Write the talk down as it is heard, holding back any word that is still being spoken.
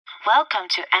Welcome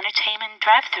to Entertainment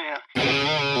Drive-Thru.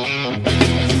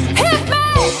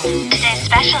 Today's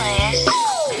special is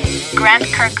Grand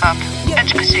Kirkhope.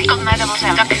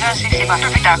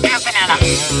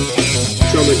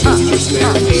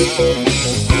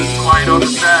 Quiet on the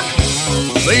set.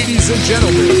 Ladies and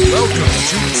gentlemen, welcome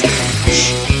to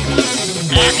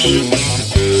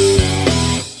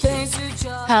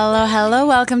Hello,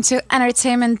 welcome to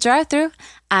Entertainment Drive-Thru.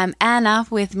 I'm Anna,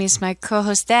 with me is my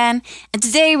co-host Dan, and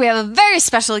today we have a very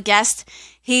special guest.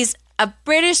 He's a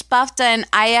British BAFTA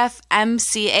and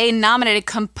IFMCA nominated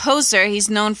composer. He's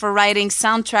known for writing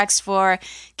soundtracks for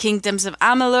Kingdoms of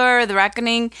Amalur, The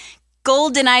Reckoning,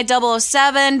 GoldenEye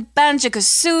 007,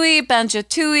 Banjo-Kazooie,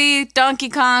 Banjo-Tooie, Donkey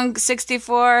Kong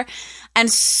 64,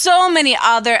 and so many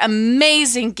other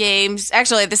amazing games.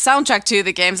 Actually, the soundtrack to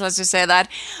the games, let's just say that.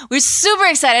 We're super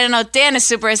excited. I know Dan is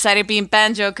super excited being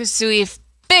Banjo-Kazooie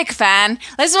big fan.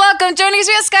 Let's welcome, joining us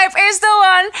via Skype is the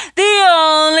one, the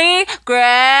only,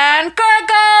 Grand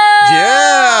Kirkhope!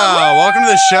 Yeah, welcome to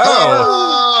the show.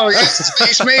 Oh, yes,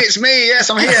 it's me. Yes,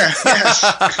 I'm here.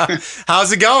 Yes.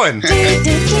 How's it going?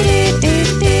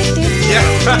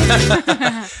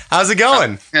 Yeah. How's it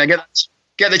going? Yeah,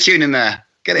 get the tune in there.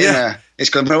 Get it in there. It's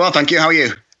going very well, thank you. How are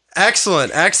you?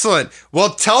 Excellent.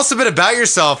 Well, tell us a bit about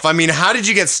yourself. I mean, how did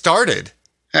you get started?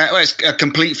 Well, it's a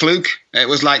complete fluke. It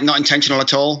was like not intentional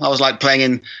at all. I was like playing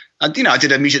in, I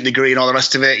did a music degree and all the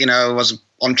rest of it. I was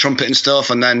on trumpet and stuff.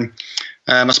 And then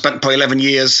I spent probably 11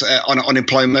 years on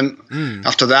unemployment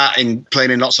after that, in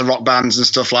playing in lots of rock bands and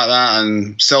stuff like that,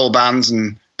 and soul bands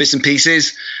and bits and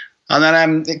pieces. And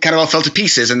then it kind of all fell to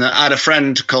pieces. And I had a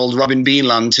friend called Robin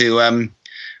Beanland who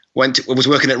was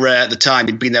working at Rare at the time.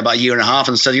 He'd been there about a year and a half,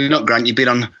 and said, "You're not, Grant. You've been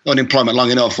on unemployment long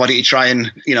enough. Why don't you try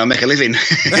and make a living?"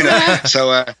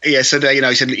 So he said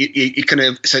he kind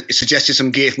of suggested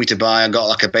some gear for me to buy. I got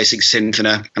like a basic synth and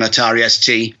an Atari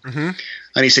ST, and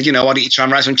he said, "Why don't you try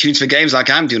and write some tunes for games like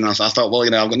I'm doing?" And I thought, well,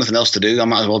 I've got nothing else to do. I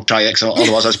might as well try it. So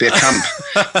otherwise, I'll just be a camp.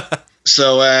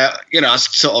 So I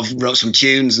sort of wrote some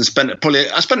tunes and spent probably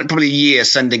a year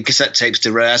sending cassette tapes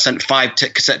to Rare. I sent 5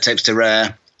 cassette tapes to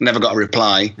Rare. Never got a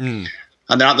reply. And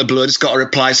then out of the blue, I just got a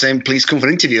reply saying, "Please come for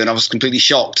an interview." And I was completely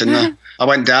shocked. And I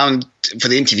went down for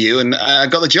the interview and I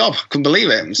got the job. Couldn't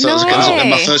believe it. So it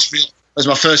was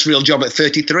my first real job at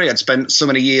 33. I'd spent so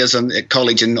many years at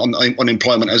college and on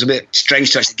unemployment. It was a bit strange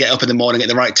to actually get up in the morning at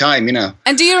the right time,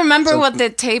 And do you remember what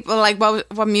the tape, or like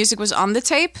what music was on the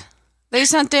tape that you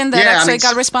sent in that actually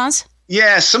got a response?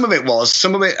 Yeah, some of it was.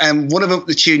 Some of it, one of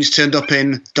the tunes turned up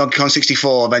in Donkey Kong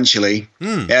 64 eventually.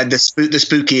 Yeah, the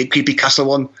spooky, creepy castle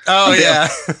one. Oh, yeah.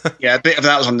 A bit of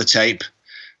that was on the tape.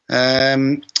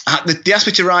 They asked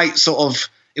me to write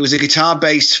it was a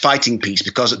guitar-based fighting piece,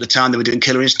 because at the time they were doing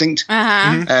Killer Instinct.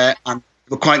 And they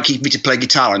were quite keen for me to play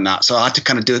guitar on that, so I had to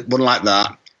kind of do one like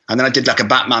that. And then I did like a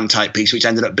Batman type piece, which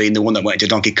ended up being the one that went into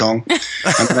Donkey Kong.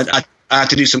 And then I had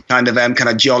to do some kind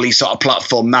of jolly sort of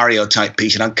platform Mario type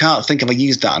piece, and I can't think if I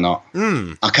used that or not.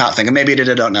 I can't think. Maybe I did.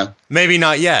 I don't know. Maybe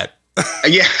not yet.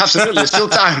 Yeah, absolutely. There's still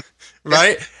time,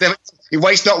 right? You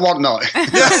waste not, want not.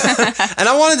 And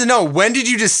I wanted to know, when did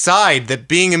you decide that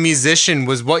being a musician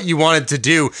was what you wanted to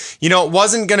do? It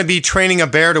wasn't going to be training a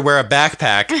bear to wear a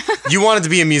backpack. You wanted to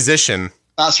be a musician.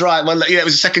 That's right. Well, it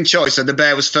was a second choice, so the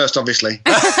bear was first, obviously.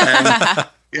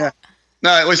 Yeah.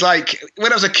 No, it was like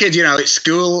when I was a kid, at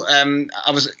school. I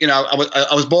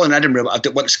was born in Edinburgh, but I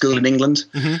went to school in England.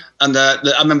 And I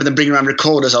remember them bringing around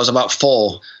recorders. I was about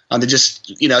 4, and they just,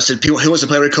 said, "Who wants to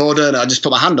play a recorder?" And I just put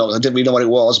my hand up. I didn't really know what it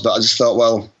was, but I just thought,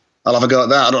 well, I'll have a go at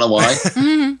that. I don't know why.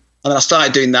 And then I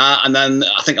started doing that, and then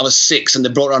I think I was 6, and they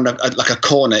brought around a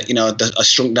cornet, a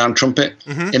shrunk down trumpet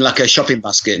in like a shopping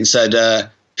basket, and said,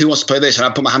 "Who wants to play this?" And I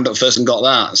put my hand up first and got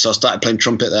that. So I started playing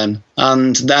trumpet then.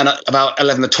 And then at about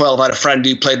 11 or 12, I had a friend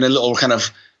who played in a little kind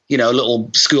of, little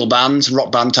school band,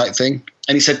 rock band type thing.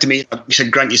 And he said to me,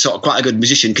 "Grant, you're sort of quite a good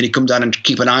musician. Can you come down and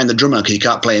keep an eye on the drummer because you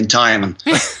can't play in time?" And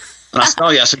I said, "Oh,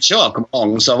 yeah." I said, "Sure, come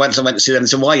on." So I went to see them and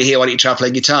said, "Why are you here? Why don't you try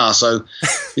playing guitar?" So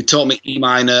he taught me E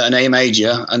minor and A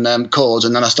major and chords.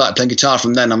 And then I started playing guitar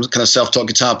from then. I'm kind of self-taught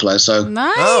guitar player. So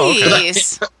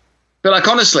nice. But like,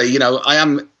 honestly, I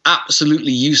am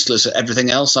absolutely useless at everything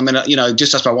else. I mean,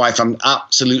 just ask my wife. I'm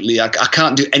absolutely, I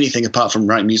can't do anything apart from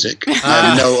write music. I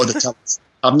have no other talents.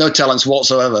 I have no talents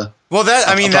whatsoever. Well,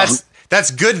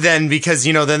 that's good then, because,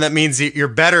 then that means you're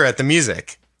better at the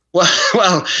music. Well,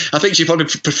 I think she probably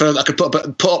prefer I could put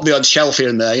up the odd shelf here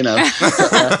and there,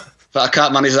 But I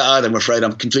can't manage that either, I'm afraid.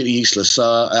 I'm completely useless. So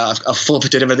I've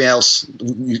forfeited everything else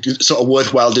sort of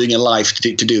worthwhile doing in life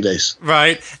to do this.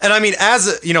 Right. And I mean,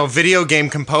 as a video game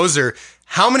composer,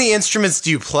 how many instruments do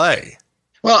you play?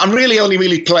 Well, I'm really only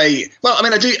really play. Well, I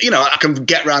mean, I do. I can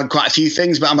get around quite a few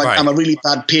things, but I'm a really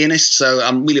bad pianist, so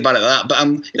I'm really bad at that. But I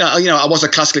was a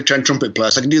classically trained trumpet player,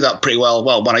 so I can do that pretty well.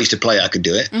 Well, when I used to play it, I could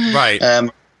do it. Mm-hmm.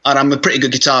 Right. And I'm a pretty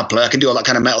good guitar player. I can do all that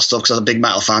kind of metal stuff because I'm a big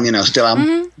metal fan. Still am.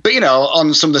 Mm-hmm. But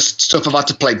on some of the stuff, I've had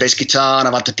to play bass guitar and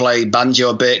I've had to play banjo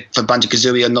a bit for Banjo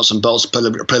Kazooie and Nuts and Bolts. Play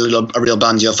a real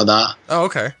banjo for that. Oh,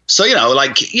 okay. So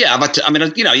I've had to. I mean,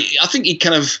 I think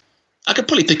I could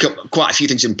probably pick up quite a few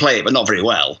things and play it, but not very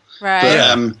well.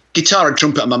 Right. But guitar and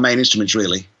trumpet are my main instruments,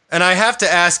 really. And I have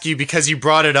to ask you, because you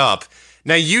brought it up.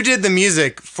 Now, you did the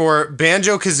music for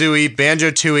Banjo Kazooie,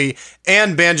 Banjo Tooie,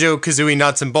 and Banjo Kazooie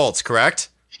Nuts and Bolts, correct?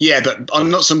 Yeah, but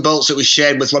on Nuts and Bolts, it was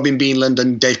shared with Robin Beanland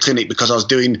and Dave Clinic because I was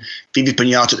doing Vivi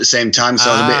Pinata at the same time, so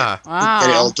I was a bit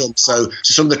get it all done. So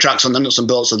some of the tracks on the Nuts and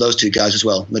Bolts are those two guys as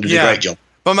well. They did a great job.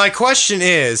 But my question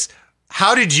is,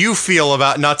 how did you feel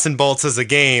about Nuts and Bolts as a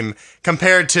game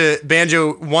compared to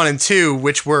Banjo 1 and 2,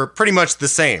 which were pretty much the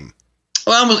same?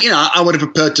 Well, I would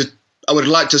have preferred to. I would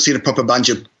have liked to have seen a proper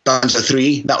Banjo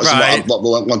 3. That was what we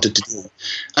wanted to do.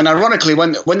 And ironically,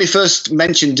 when they first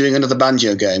mentioned doing another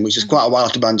Banjo game, which was quite a while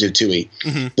after Banjo 2,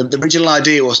 the original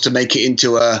idea was to make it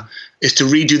into is to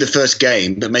redo the first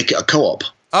game but make it a co-op.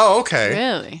 Oh, okay.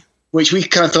 Really? Which we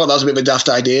kind of thought that was a bit of a daft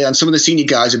idea, and some of the senior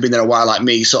guys who've been there a while, like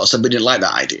me, sort of said we didn't like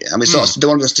that idea. I mean, they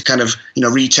wanted us to kind of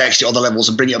retext it all the levels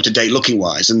and bring it up to date looking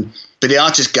wise. But the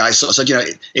artist guys sort of said,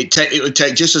 it would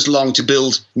take just as long to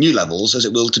build new levels as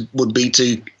it would be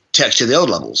to texture the old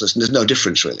levels. There's no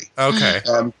difference really. Okay.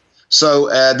 So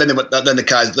then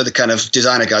the kind of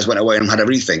designer guys went away and had a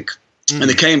rethink. And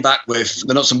they came back with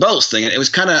the Nuts and Bolts thing, and it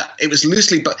was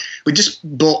loosely, but we just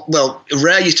bought. Well,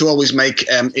 Rare used to always make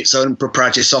its own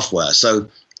proprietary software, so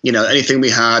anything we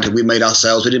had, we made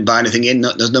ourselves. We didn't buy anything in.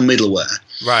 There's no middleware.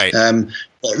 Right.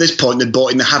 At this point, they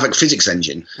bought in the Havoc physics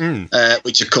engine,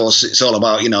 which of course it's all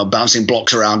about bouncing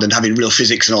blocks around and having real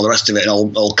physics and all the rest of it,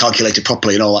 and all calculated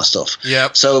properly and all that stuff.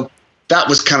 Yep. So that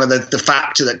was kind of the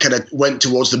factor that kind of went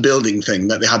towards the building thing,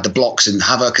 that they had the blocks in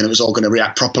Havoc and it was all going to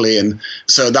react properly. And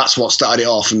so that's what started it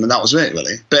off. And that was it,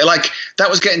 really. But that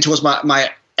was getting towards my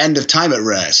end of time at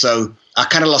Rare. So I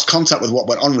kind of lost contact with what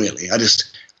went on, really. I did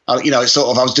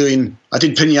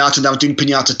Pinata and I was doing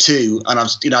Pinata 2, and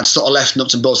I'd sort of left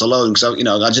Nuts and Bolts alone because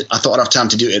I thought I'd have time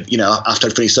to do it, after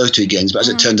I'd finished those two games. But as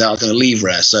it turned out, I was going to leave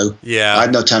Rare, so I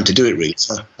had no time to do it really.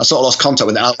 So I sort of lost contact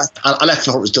with it. I left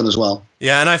before it was done as well.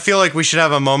 Yeah, and I feel like we should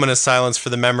have a moment of silence for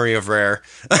the memory of Rare.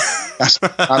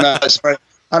 I know it's very.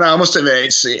 I know. I must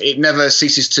admit, it never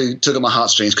ceases to tug at my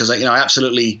heartstrings because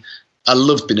I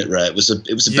loved being at Rare. It was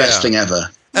the best thing ever.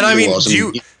 And I mean,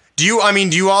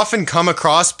 do you often come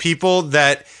across people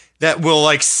that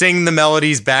will sing the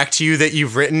melodies back to you that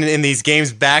you've written in these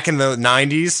games back in the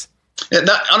 90s? Yeah,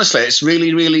 honestly, it's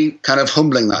really, really kind of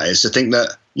humbling, that is, to think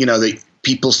that that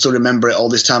people still remember it all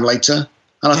this time later.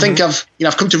 And I think I've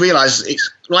come to realize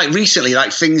it's recently,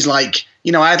 things I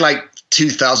had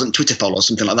 2,000 Twitter followers,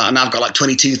 something like that, and I've got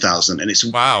 22,000, and it's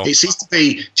wow. It seems to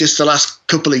be just the last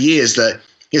couple of years that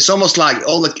it's almost like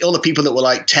all the people that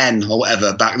were 10 or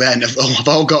whatever back then have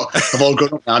all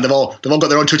grown up now, and they've all got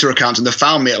their own Twitter accounts, and they've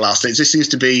found me at last. It just seems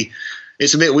to be,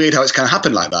 it's a bit weird how it's kind of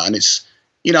happened like that, and it's.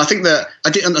 I think that I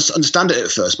didn't understand it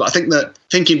at first, but I think that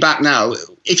thinking back now,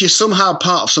 if you're somehow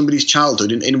part of somebody's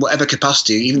childhood in whatever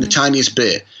capacity, even the tiniest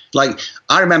bit,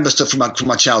 I remember stuff from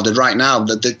my childhood right now,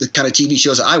 the kind of TV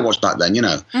shows that I watched back then,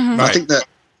 Right. I think that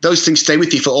those things stay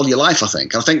with you for all your life, I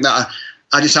think. I think that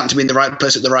I just happened to be in the right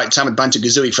place at the right time with Banjo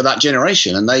Kazooie for that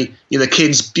generation. And they, the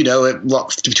kids,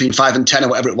 between 5 and 10 or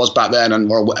whatever it was back then,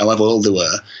 and or however old they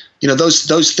were,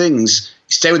 those things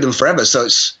stay with them forever. So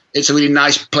it's a really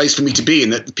nice place for me to be in,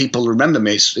 that people remember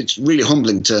me. It's really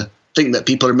humbling to think that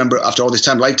people remember it after all this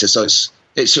time later. So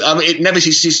it never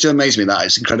ceases to amaze me. That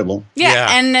it's incredible. Yeah.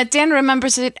 And Dan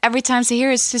remembers it every time he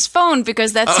hears his phone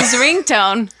because that's his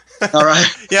ringtone. All right.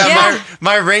 Yeah.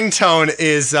 My ringtone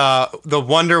is the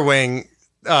Wonder Wing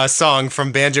song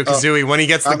from Banjo Kazooie when he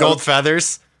gets the gold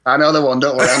feathers. I know the one.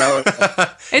 Don't worry. I know.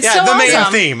 It's so the main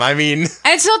awesome. theme. I mean, and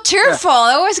it's so cheerful.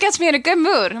 It always gets me in a good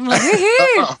mood. I'm like,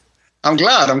 hee. I'm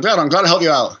glad to help you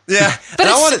out. Yeah. But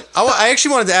I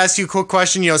actually wanted to ask you a quick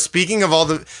question. Speaking of all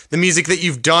the music that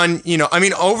you've done,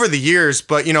 over the years,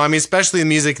 but, especially the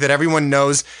music that everyone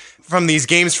knows from these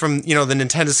games from, the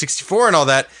Nintendo 64 and all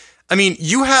that.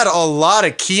 You had a lot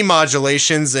of key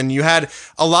modulations and you had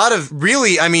a lot of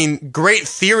really, great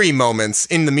theory moments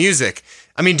in the music.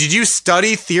 Did you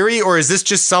study theory, or is this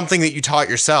just something that you taught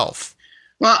yourself?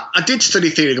 Well, I did study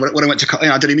theory when I went to college.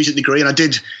 I did a music degree, and I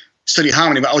did study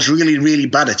harmony, but I was really, really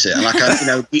bad at it. And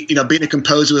like, being a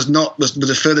composer was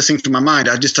the furthest thing from my mind.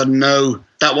 I just had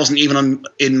that wasn't even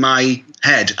in my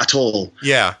head at all.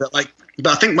 Yeah. But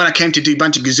I think when I came to do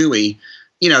Banjo-Kazooie,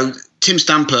 Tim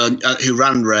Stamper, who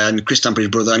ran Rare, and Chris Stamper, his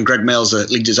brother, and Greg Mails, the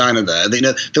lead designer there, they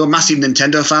were massive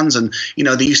Nintendo fans, and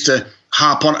they used to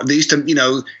harp on. They used to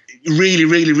really,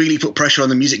 really, really put pressure on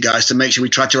the music guys to make sure we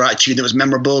tried to write a tune that was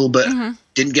memorable, but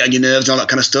didn't get on your nerves and all that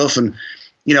kind of stuff. And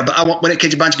but when it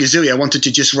came to Banjo-Kazooie, I wanted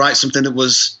to just write something that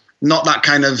was not that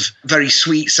kind of very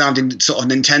sweet sounding sort of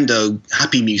Nintendo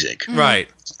happy music. Right.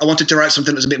 I wanted to write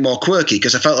something that was a bit more quirky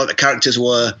because I felt like the characters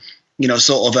were,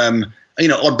 sort of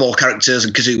oddball characters,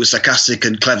 and Kazoo was sarcastic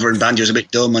and clever, and Banjo was a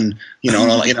bit dumb, and and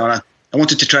I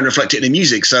wanted to try and reflect it in the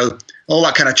music. So all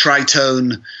that kind of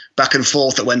tritone back and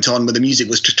forth that went on with the music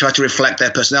was to try to reflect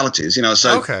their personalities.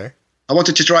 So okay. I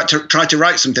wanted to try to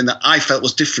write something that I felt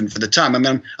was different for the time. I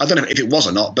mean, I don't know if it was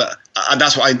or not, but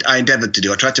that's what I endeavored to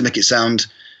do. I tried to make it sound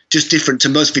just different to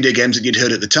most video games that you'd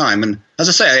heard at the time. And as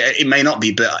I say, it may not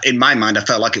be, but in my mind, I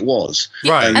felt like it was.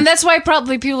 Right. And that's why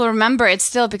probably people remember it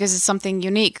still, because it's something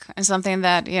unique and something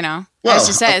that, as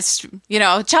you say, it's,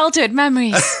 childhood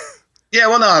memories. Yeah,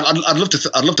 well, no, I'd love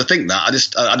to think that. I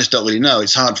just don't really know.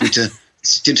 It's hard for me to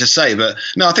say, but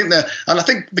no, I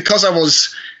think because I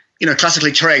was,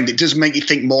 classically trained, it does make you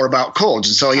think more about chords.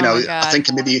 And so, I think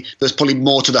maybe there's probably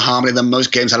more to the harmony than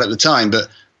most games had at the time, but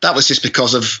that was just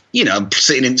because of,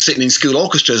 sitting in school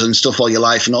orchestras and stuff all your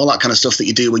life and all that kind of stuff that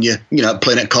you do when you're,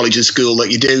 playing at college and school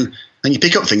that you do, and you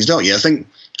pick up things, don't you? I think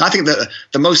that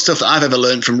the most stuff that I've ever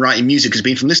learned from writing music has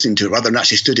been from listening to it rather than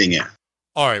actually studying it.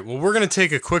 All right, well, we're going to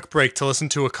take a quick break to listen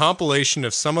to a compilation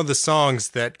of some of the songs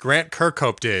that Grant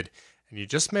Kirkhope did, and you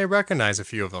just may recognize a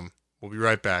few of them. We'll be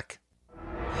right back.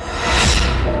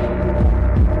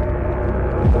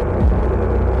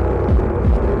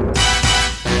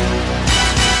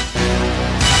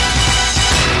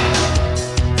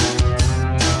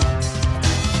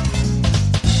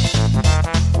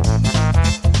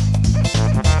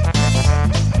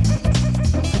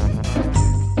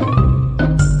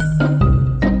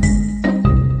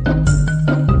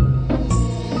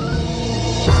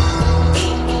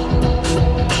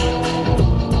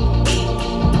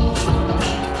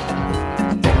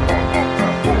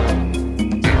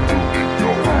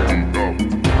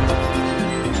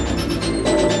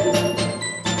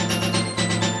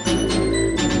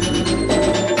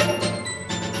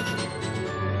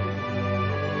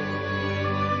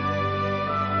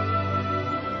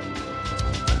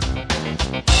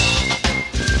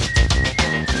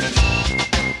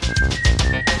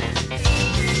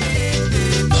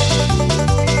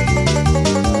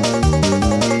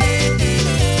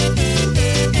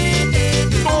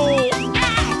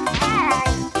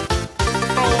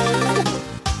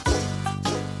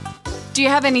 Do you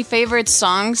have any favorite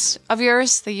songs of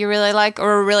yours that you really like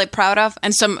or are really proud of,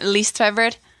 and some least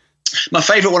favorite? My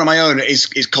favourite one of my own is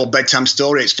called Bedtime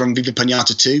Story. It's from Viva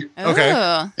Pinata 2.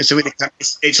 Okay.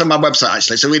 It's on my website,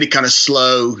 actually. It's a really kind of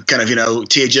slow, kind of,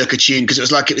 tearjerker tune, because it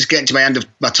was like it was getting to my end of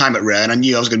my time at Rare, and I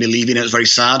knew I was going to be leaving. It was very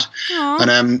sad. Aww.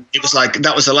 And it was like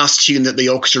that was the last tune that the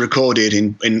orchestra recorded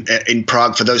in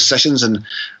Prague for those sessions, and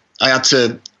I had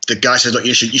to. The guy said, "Look,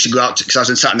 you should go out," because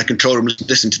I was sat in the control room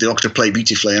listening to the orchestra play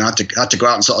beautifully, and I had to go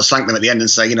out and sort of thank them at the end and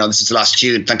say, this is the last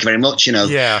tune. Thank you very much.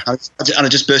 Yeah. And I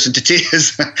just burst into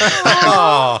tears.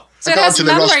 Oh. So it has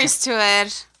memories to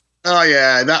it. Oh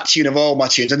yeah, that tune of all my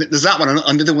tunes. And there's that one.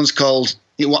 And the other one's called.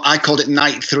 I called it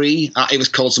Night 3. It was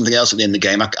called something else at the end of the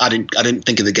game. I didn't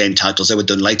think of the game titles. They were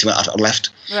done later after I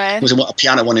left. Right. It was a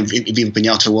piano one in Viva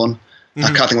Pinata 1. Mm-hmm.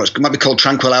 I can't think what it might be called.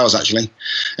 Tranquil Hours, actually.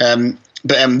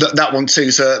 But that one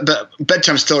too. So, but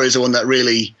Bedtime Story is the one that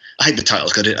really. I hate the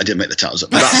titles because I didn't make the titles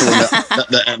up. But that's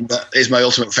the one that is my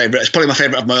ultimate favourite. It's probably my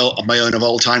favourite of my own of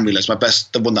all time. Really, it's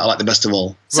the one that I like the best of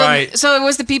all. So, right. So it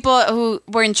was the people who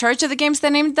were in charge of the games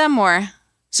that named them, or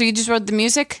so you just wrote the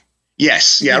music?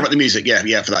 Yes, yeah, I wrote the music, yeah,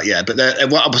 for that, yeah. But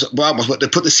what they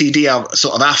put the CD out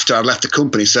sort of after I left the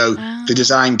company, so the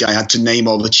design guy had to name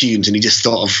all the tunes, and he just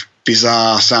thought of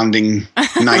bizarre sounding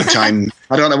nighttime.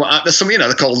 I don't know what there's some,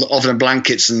 they're called Oven and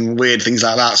Blankets and weird things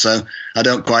like that. So I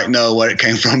don't quite know where it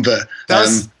came from, but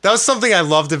that was something I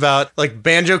loved about like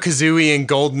Banjo-Kazooie and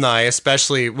GoldenEye,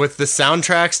 especially with the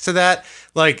soundtracks to that.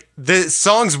 Like the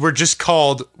songs were just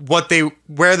called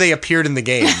where they appeared in the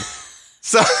game.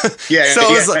 So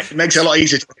it makes it a lot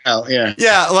easier to tell. Yeah.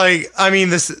 Yeah, like I mean,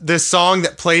 this song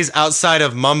that plays outside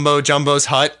of Mumbo Jumbo's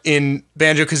hut in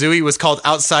Banjo-Kazooie was called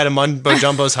 "Outside of Mumbo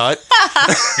Jumbo's Hut."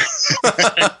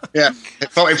 Yeah,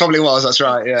 it probably was. That's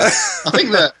right. Yeah, I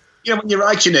think that when you're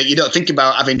writing it, you don't think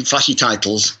about having flashy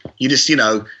titles. You just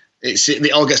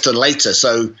it all gets done later.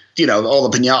 So, you know, all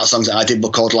the Pinata songs that I did were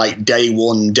called like Day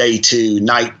 1, Day 2,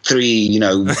 Night 3, you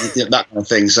know, that kind of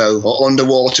thing. So, or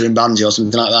Underwater in Banjo or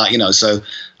something like that, you know. So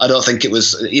I don't think it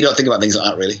was, you don't think about things like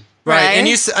that really. Right. And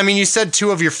you said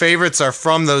two of your favorites are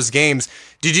from those games.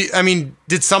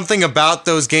 Did something about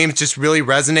those games just really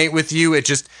resonate with you?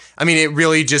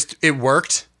 It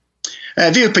worked?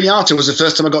 Viva Pinata was the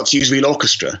first time I got to use real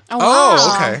orchestra. Oh, wow.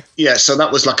 Oh, okay. Yeah, so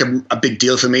that was like a big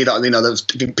deal for me. That, you know,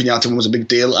 the Pinata one was a big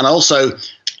deal. And also,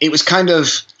 it was kind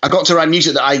of, I got to write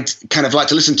music that I kind of like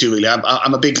to listen to, really.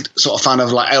 I'm a big sort of fan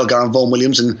of like Elgar and Vaughan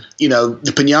Williams, and, you know,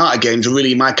 the Pinata games are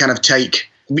really my kind of take.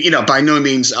 You know, by no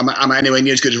means am I anywhere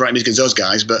near as good at writing music as those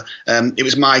guys, but it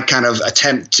was my kind of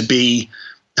attempt to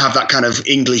have that kind of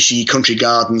Englishy country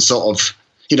garden sort of,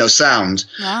 you know, sound.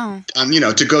 Wow. And, you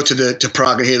know, to go to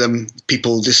Prague and hear them,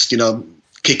 people just, you know,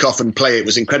 kick off and play it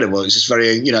was incredible. It's just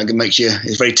very, you know, it's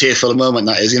a very tearful a moment,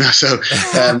 that is, you know. So,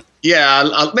 yeah,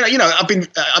 you know,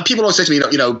 people always say to me,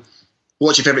 you know,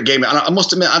 what's your favourite game? And I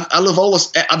must admit, I love all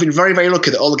those. I've been very, very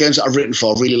lucky that all the games that I've written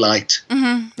for really liked.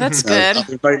 Mm-hmm. That's good.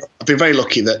 I've been very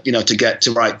lucky that, you know, to get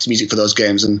to write music for those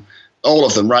games, and all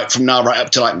of them, right from now right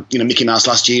up to, like, you know, Mickey Mouse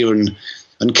last year and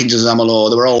Kingdoms of Amalur,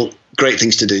 they were all great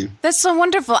things to do. That's so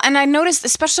wonderful. And I noticed,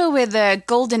 especially with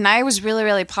GoldenEye was really,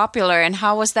 really popular. And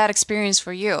how was that experience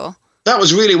for you? That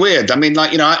was really weird. I mean,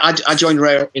 like, you know, I joined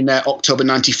Rare in October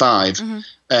 '95,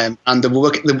 and I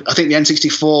think the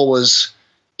N64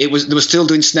 they were still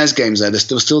doing SNES games there.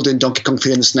 They were still doing Donkey Kong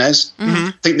 3 and the SNES. Mm-hmm.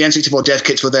 I think the N64 dev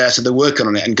kits were there, so they're working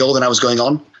on it, and GoldenEye was going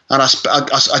on. And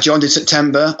I joined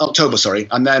in October,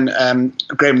 and then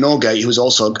Graham Norgate, who was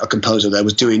also a composer there,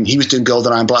 was doing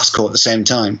GoldenEye and Blast Corps at the same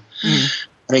time. Mm.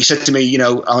 And he said to me, you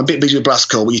know, I'm a bit busy with Blast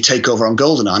Corps, will you take over on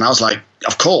GoldenEye? And I was like,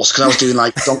 of course, because I was doing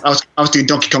like I was doing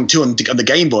Donkey Kong 2 on the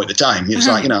Game Boy at the time. It was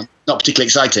like, you know, not particularly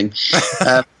exciting.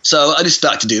 So I just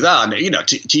started to do that, and, you know,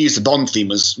 to use the Bond theme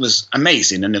was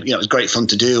amazing, and, you know, it was great fun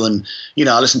to do. And, you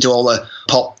know, I listened to all the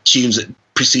pop tunes that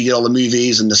preceded all the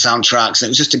movies and the soundtracks, and it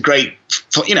was just a great,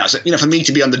 you know, for me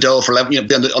to be on the dole for 11, you know,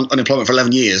 be on unemployment for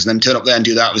 11 years and then turn up there and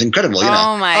do that was incredible. You know?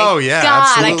 Oh my yeah, God,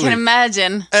 absolutely. I can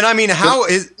imagine. And I mean, how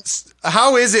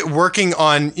is it working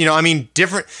on, you know, I mean,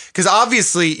 different, because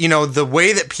obviously, you know, the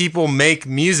way that people make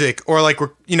music, or like,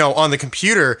 you know, on the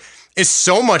computer is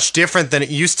so much different than it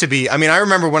used to be. I mean, I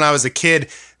remember when I was a kid,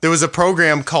 there was a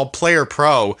program called Player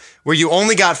Pro where you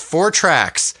only got 4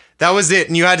 tracks. That was it.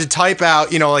 And you had to type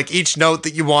out, you know, like each note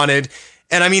that you wanted.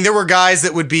 And I mean, there were guys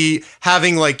that would be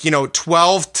having like, you know,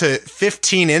 12 to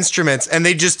 15 instruments, and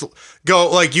they just go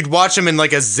like, you'd watch them in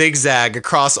like a zigzag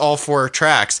across all 4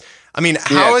 tracks. I mean,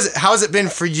 how has it been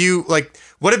for you? Like,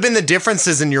 what have been the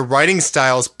differences in your writing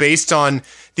styles based on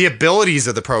the abilities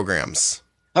of the programs?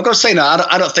 I've got to say, no,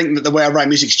 I don't think that the way I write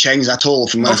music's changed at all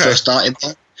from when I first started.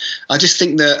 I just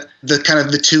think that the kind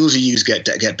of the tools you use get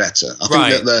better. I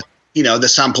think that the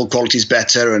sample quality is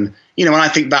better. And, you know, when I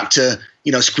think back to,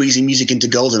 you know, squeezing music into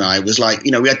GoldenEye, it was like,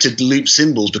 you know, we had to loop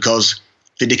cymbals because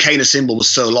the decay in a cymbal was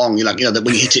so long. You're like, you know, that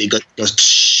when you hit it, it goes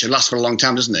tsh, it lasts for a long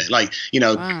time, doesn't it? Like, you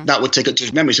know, that would take up too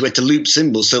much memory. So we had to loop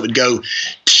cymbals so it would go.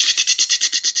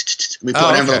 We put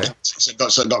an envelope,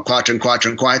 so it got quieter and quieter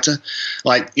and quieter.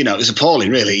 Like, you know, it was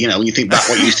appalling, really. You know, when you think back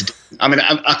what you used to do. I mean,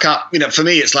 I can't, you know, for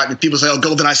me, it's like when people say, oh,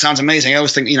 GoldenEye sounds amazing. I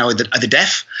always think, you know, are the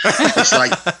deaf? It's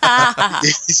like,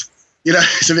 you know,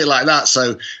 it's a bit like that.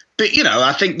 So, but, you know,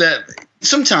 I think that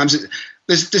sometimes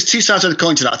there's 2 sides of the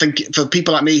coin to that. I think for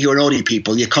people like me who are audio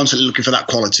people, you're constantly looking for that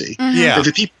quality. Mm-hmm. Yeah. But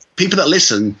for people that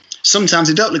listen, sometimes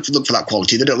they don't look for that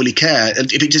quality. They don't really care.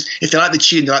 If they like the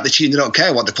tune, they like the tune. They don't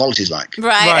care what the quality's like.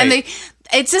 Right. And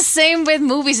it's the same with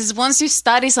movies. Is once you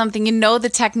study something, you know the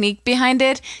technique behind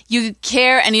it. You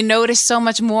care and you notice so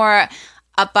much more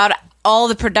about all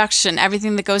the production,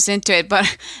 everything that goes into it.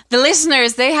 But the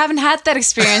listeners, they haven't had that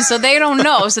experience, so they don't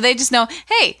know. So they just know,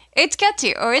 hey, it's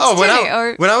catchy or it's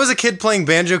titty. When I was a kid playing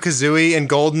Banjo-Kazooie and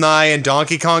GoldenEye and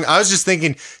Donkey Kong, I was just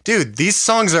thinking, dude, these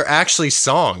songs are actually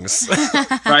songs.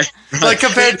 Right. Like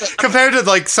compared to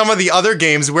like some of the other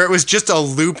games where it was just a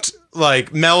looped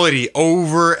like melody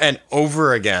over and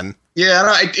over again.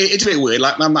 Yeah, it's a bit weird.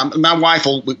 Like my wife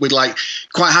would like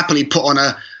quite happily put on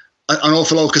an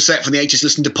awful old cassette from the 80s,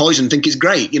 listen to Poison, think it's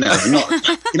great, you know, and not,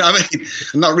 you know what I mean,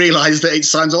 and not realise that it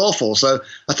sounds awful. So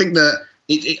I think that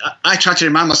I try to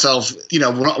remind myself, you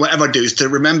know, whatever I do is to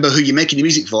remember who you're making your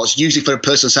music for. It's usually for a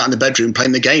person sat in the bedroom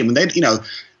playing the game, and they, you know,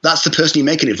 that's the person you're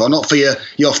making it for, not for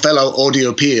your fellow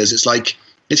audio peers. It's like,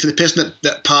 it's for the person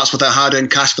that parts with their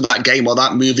hard-earned cash for that game or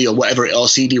that movie or whatever or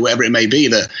CD, whatever it may be,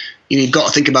 that, you've got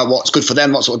to think about what's good for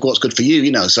them, what's good for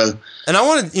you, So, and I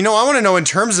want to know in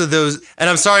terms of those. And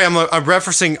I'm sorry, I'm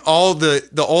referencing all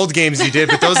the old games you did,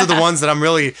 but those are the ones that I'm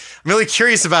really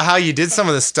curious about how you did some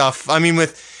of this stuff. I mean,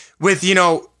 with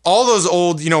all those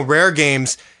old Rare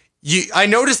games, I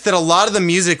noticed that a lot of the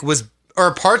music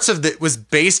or parts of it was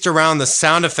based around the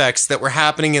sound effects that were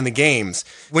happening in the games.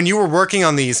 When you were working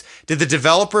on these, did the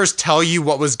developers tell you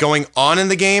what was going on in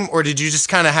the game, or did you just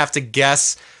kind of have to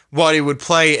guess what it would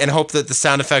play and hope that the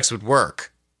sound effects would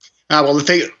work? Well,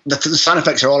 the sound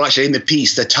effects are all actually in the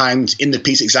piece. They're timed in the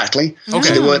piece exactly. Okay.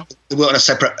 So they weren't on a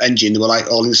separate engine. They were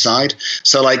like all inside.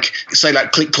 So say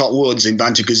Click Clock Woods in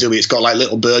Banjo-Kazooie, it's got like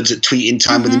little birds that tweet in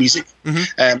time with the music.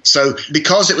 So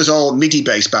because it was all MIDI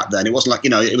based back then, it wasn't like,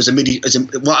 it was a MIDI.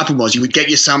 What happened was you would get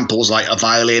your samples like a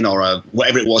violin or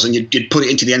whatever it was, and you'd put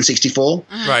it into the N64.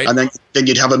 Right. And then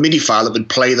you'd have a MIDI file that would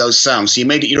play those sounds. So you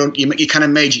made it your own. You kind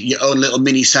of made your own little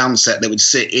mini sound set that would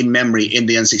sit in memory in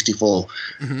the N64,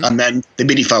 and then the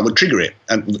MIDI file would trigger it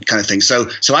and kind of thing. So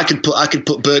I could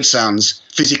put bird sounds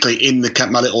physically in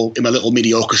my little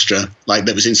MIDI orchestra like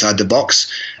that was inside the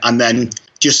box, and then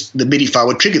just the MIDI file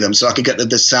would trigger them, so I could get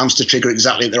the sounds to trigger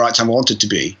exactly at the right time I wanted to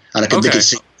be, and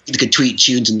they could tweet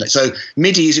tunes. And so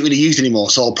MIDI isn't really used anymore.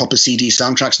 It's all proper CD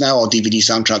soundtracks now, or DVD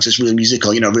soundtracks. It's real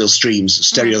musical, real streams,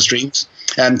 stereo streams.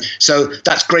 So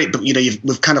that's great, but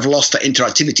we've kind of lost that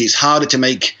interactivity. It's harder to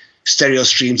make stereo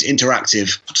streams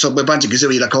interactive. So with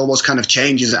Banjo-Kazooie, like all those kind of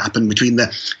changes that happened between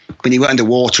when you went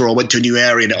underwater or went to a new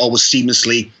area, and it all was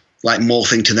seamlessly like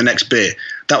morphing to the next bit.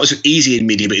 That was easy in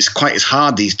MIDI, but it's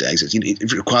hard these days.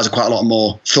 It requires quite a lot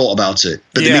more thought about it.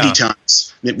 But the MIDI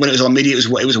times, when it was on MIDI, it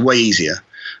was way easier.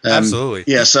 Absolutely.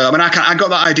 Yeah. So I mean, I got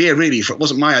that idea really. It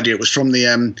wasn't my idea. It was from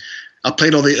the. I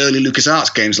played all the early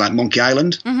LucasArts games like Monkey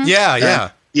Island.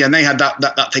 Yeah. Yeah, and they had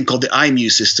that thing called the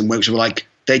iMuse system, which were like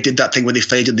they did that thing where they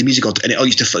faded the music, and it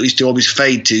used to always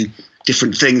fade to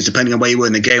different things depending on where you were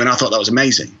in the game, and I thought that was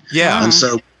amazing. Yeah. And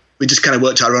so we just kind of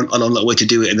worked out our own little way to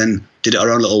do it, and then did it our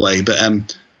own little way. But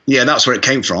that's where it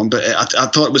came from. But I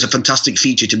thought it was a fantastic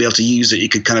feature to be able to use it. You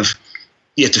could kind of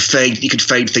you could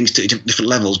fade things to different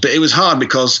levels, but it was hard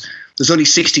because there's only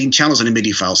 16 channels in a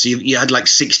MIDI file, so you had like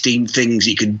 16 things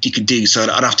you could do. So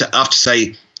I'd have to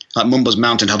say like Mumbo's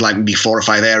Mountain had like maybe 4 or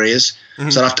 5 areas.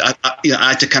 So I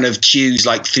had to kind of choose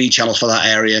like 3 channels for that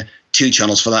area, 2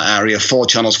 channels for that area, 4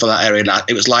 channels for that area.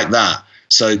 It was like that.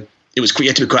 So it was you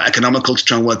had to be quite economical to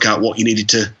try and work out what you needed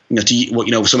to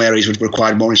some areas would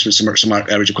require more instruments, some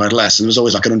areas required less. And there was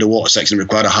always like an underwater section that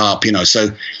required a harp, so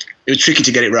it was tricky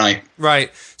to get it right.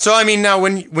 Right. So I mean, now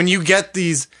when you get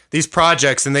these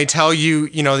projects and they tell you,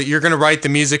 that you're going to write the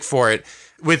music for it,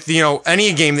 with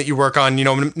any game that you work on,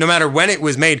 no matter when it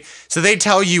was made, so they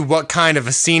tell you what kind of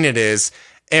a scene it is,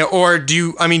 or do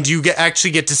you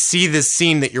actually get to see this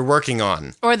scene that you're working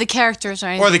on, or the characters,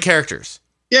 right? Or the characters.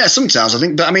 Yeah, sometimes I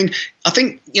think, but I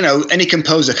think any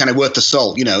composer kind of worth the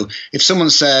salt. If someone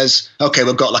says, okay,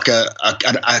 we've got like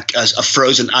a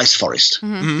frozen ice forest,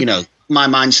 my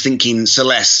mind's thinking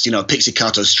Celeste,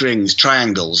 pizzicato strings,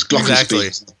 triangles, glockenspiel.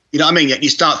 Exactly. You know what I mean? You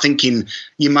start thinking,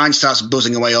 your mind starts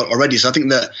buzzing away already. So I think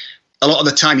that a lot of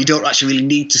the time you don't actually really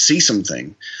need to see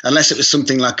something, unless it was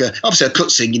something like obviously a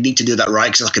cutscene. You need to do that right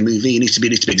because it's like a movie. It needs to be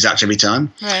exact every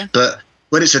time. Right. But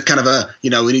when it's a kind of we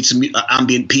need some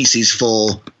ambient pieces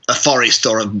for a forest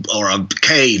or a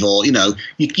cave, or you're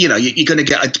going to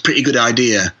get a pretty good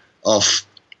idea of.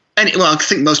 I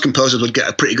think most composers would get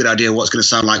a pretty good idea of what it's going to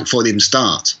sound like before they even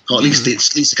start, or at least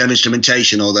the kind of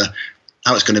instrumentation or the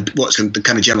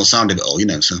kind of general sound of it all,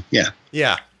 So yeah.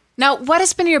 Yeah. Now, what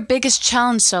has been your biggest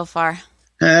challenge so far?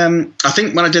 I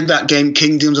think when I did that game,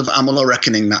 Kingdoms of Amalur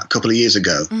Reckoning, that a couple of years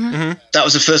ago, that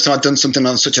was the first time I'd done something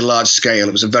on such a large scale.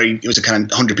 It was a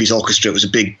kind of 100-piece orchestra. It was a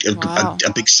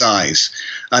big size,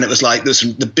 and it was like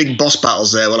the big boss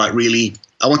battles there were like really.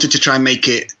 I wanted to try and make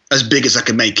it as big as I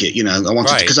could make it. I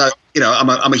wanted because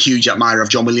I'm a huge admirer of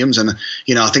John Williams, and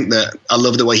I think that I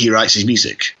love the way he writes his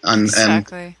music, and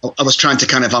exactly. I was trying to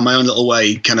kind of on my own little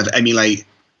way kind of emulate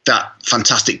that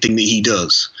fantastic thing that he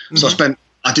does. So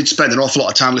I did spend an awful lot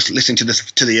of time listening to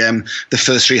the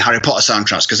first 3 Harry Potter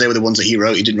soundtracks, because they were the ones that he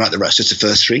wrote. He didn't write the rest, just the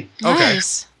first 3.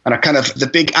 Nice. Okay. And I kind of the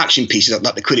big action pieces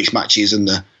like the Quidditch matches and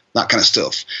that kind of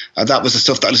stuff. That was the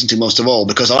stuff that I listened to most of all,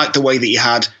 because I liked the way that he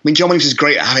had. John Williams is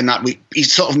great at having that.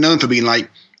 He's sort of known for being like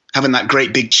having that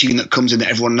great big tune that comes in that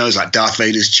everyone knows, like Darth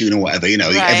Vader's tune or whatever.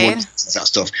 Everyone knows that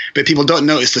stuff, but people don't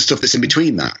notice the stuff that's in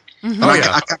between that. And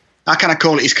I kind of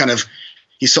call it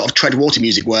his sort of tread water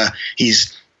music, where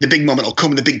the big moment will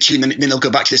come, the big tune, then he'll go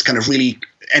back to this kind of really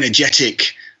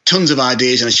energetic, tons of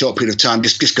ideas in a short period of time,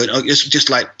 just going, just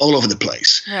like all over the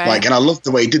place. Right. Like, and I loved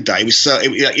the way he did that. It was so,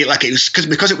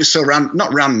 because it was so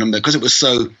not random, because it was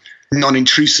so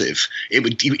non-intrusive. It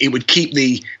would keep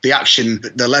the action,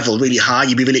 the level really high.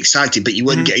 You'd be really excited, but you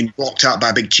weren't getting blocked out by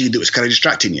a big tune that was kind of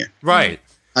distracting you. Right.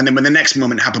 And then when the next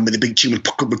moment happened, with the big tune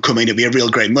would come in, it'd be a real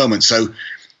great moment. So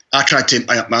I tried to,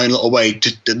 my own little way,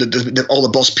 to all the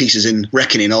boss pieces in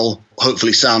Reckoning all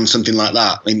hopefully sound something like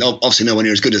that. I mean, obviously nowhere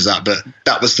near as good as that, but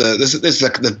that was there's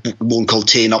like the one called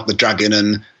Tiernock the Dragon,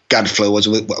 and Gadflow was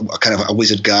kind of a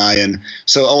wizard guy. And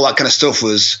so all that kind of stuff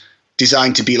was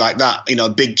designed to be like that,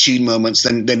 big tune moments,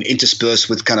 then interspersed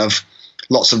with kind of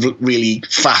lots of really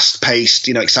fast-paced,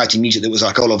 exciting music that was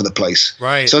like all over the place.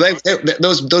 Right. So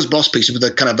those boss pieces were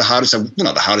the hardest.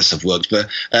 Not the hardest I've worked, but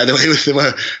they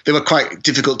were quite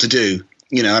difficult to do.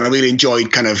 And I really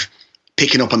enjoyed kind of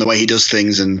picking up on the way he does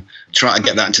things and trying to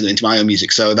get that into my own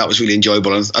music. So that was really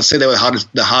enjoyable. And I'd say they were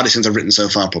the hardest things I've written so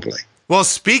far, probably. Well,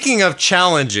 speaking of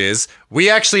challenges, we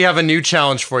actually have a new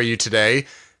challenge for you today,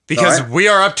 because we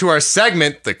are up to our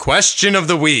segment, the Question of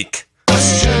the Week.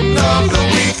 Question of the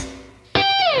Week.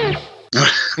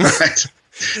 Right.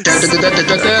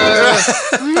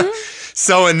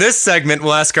 So in this segment,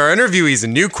 we'll ask our interviewees a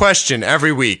new question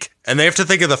every week, and they have to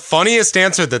think of the funniest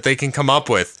answer that they can come up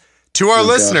with. To our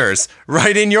listeners,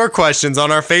 write in your questions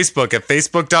on our Facebook at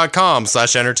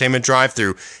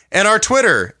facebook.com/entertainmentdrivethrough and our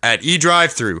Twitter at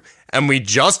edrivethrough, and we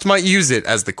just might use it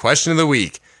as the question of the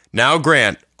week. Now,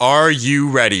 Grant, are you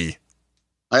ready?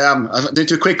 I am. I did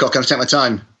do a quick call. Can I take my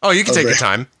time? Oh, you can take your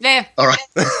time. Yeah. All right.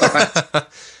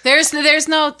 There's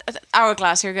no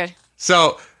hourglass. You're good.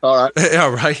 So, All right.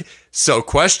 all right. So,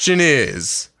 question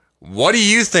is, what do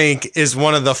you think is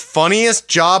one of the funniest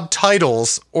job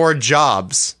titles or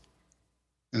jobs?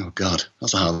 Oh, God.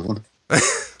 That's a hard one.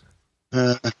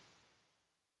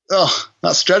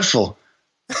 That's dreadful.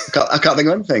 I can't think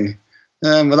of anything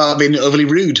without being overly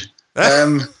rude.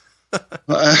 I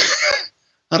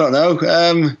don't know.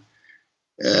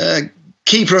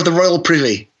 Keeper of the Royal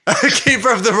Privy.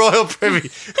 Keeper of the Royal Privy.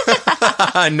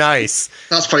 Nice.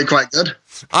 That's probably quite good.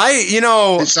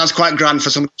 It sounds quite grand for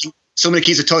somebody who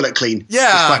keeps a toilet clean.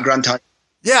 Yeah. It's quite grand type.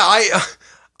 Yeah,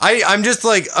 I'm just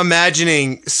like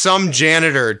imagining some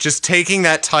janitor just taking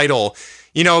that title,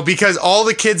 because all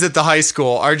the kids at the high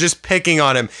school are just picking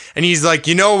on him. And he's like,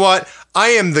 you know what? I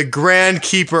am the Grand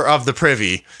Keeper of the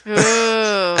Privy.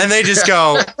 And they just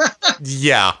go,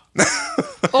 yeah.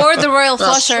 Or the Royal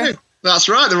That's Flusher. true. That's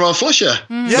right, the Royal Flusher.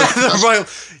 Yeah, the Royal.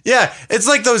 Yeah, it's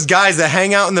like those guys that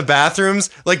hang out in the bathrooms.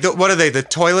 Like, what are they? The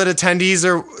toilet attendees,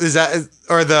 or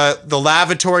the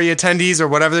lavatory attendees, or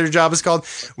whatever their job is called,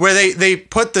 where they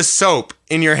put the soap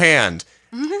in your hand.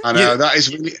 I know, that's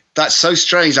so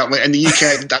strange that in the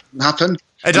UK that didn't happen.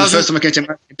 It The doesn't. first time I came to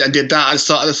America and did that, I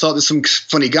thought there's some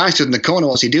funny guy stood in the corner.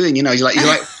 What's he doing? He's like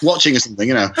watching or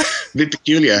something. A bit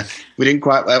peculiar. We didn't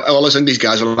quite. All of a sudden, these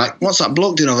guys were like, "What's that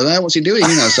bloke doing over there? What's he doing?"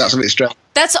 So that's a bit strange.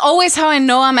 That's always how I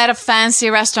know I'm at a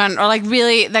fancy restaurant, or like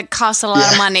really that costs a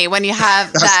lot of money when you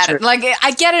have that. true. Like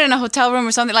I get it in a hotel room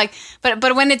or something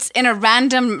but when it's in a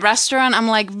random restaurant, I'm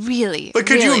like, really? But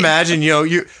could you Really? imagine,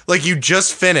 you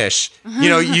just finish,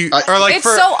 you or like It's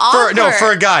so awkward.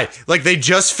 for a guy, like they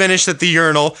just finished at the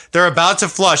urinal, they're about to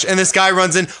flush, and this guy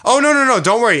runs in. Oh no,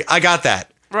 don't worry, I got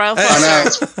that. Royal I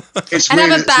Flusher. know. It's And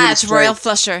really, have a badge, it's really Royal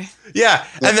strange. Flusher. Yeah,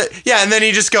 and then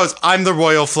he just goes, I'm the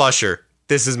Royal Flusher.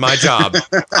 This is my job.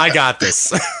 I got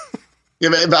this. Yeah,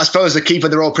 but I suppose the keeper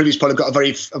of the Royal Privy's probably got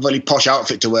a very posh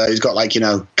outfit to wear. He's got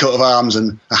coat of arms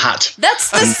and a hat. That's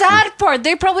the sad part.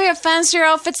 They probably have fancier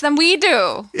outfits than we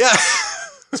do. Yeah.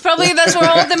 That's where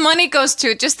all the money goes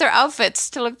to, just their outfits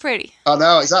to look pretty. Oh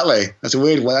no, exactly. That's a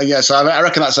weird one. Yeah, so I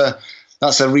reckon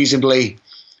that's a reasonably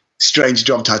strange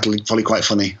job title. Probably quite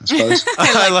funny, I suppose.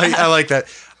 I like that.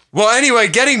 Well, anyway,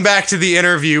 getting back to the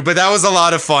interview, but that was a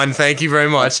lot of fun. Thank you very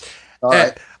much. All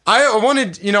right. I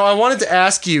wanted to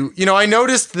ask you, I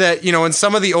noticed that, in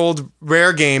some of the old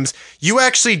Rare games, you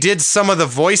actually did some of the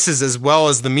voices as well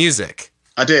as the music.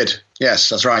 I did. Yes,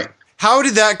 that's right. How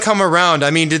did that come around?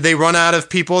 I mean, did they run out of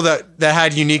people that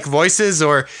had unique voices,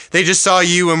 or they just saw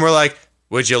you and were like,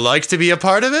 would you like to be a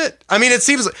part of it? I mean, it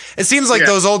seems like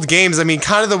those old games, I mean,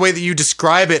 kind of the way that you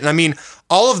describe it, and I mean,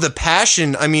 all of the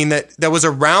passion, I mean, that was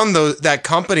around that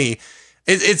company.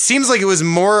 It seems like it was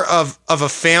more of a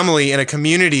family and a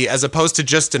community as opposed to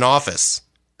just an office.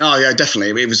 Oh yeah,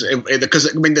 definitely. It was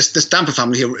because the Stamper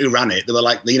family who ran it. They were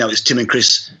like, it's Tim and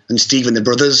Chris and Stephen, the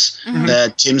brothers.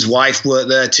 Tim's wife worked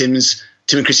there. Tim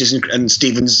and Chris's and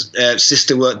Stephen's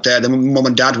sister worked there. Their mum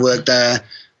and dad worked there.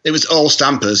 It was all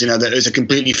Stampers. It was a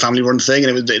completely family run thing,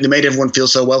 and they made everyone feel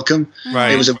so welcome.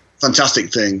 Right. It was a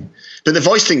fantastic thing. But the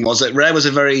voice thing was that Rare was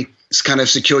a very kind of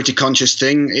security conscious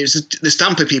thing. It's the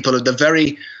Stamper people are they're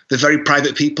very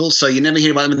private people, so you never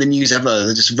hear about them in the news ever.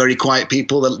 They're just very quiet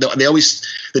people.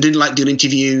 They didn't like doing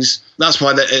interviews. That's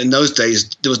why in those days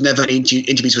there was never any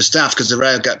interviews with staff, because the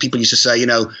Rare people used to say, you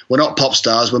know, we're not pop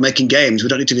stars, we're making games. We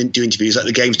don't need to do interviews. Let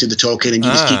the games do the talking, and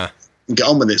you just keep and get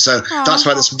on with it. So that's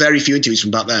why there's very few interviews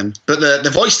from back then. But the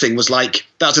voice thing was like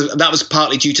that was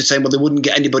partly due to saying, well, they wouldn't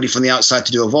get anybody from the outside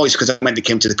to do a voice, because that meant they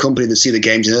came to the company, they'd see the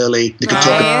games early, they could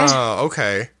talk. Oh,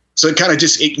 okay. So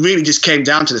it really just came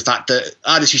down to the fact that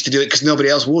artists used to do it because nobody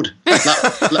else would.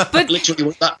 But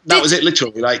literally, that was it.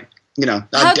 Literally, like, you know.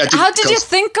 How did you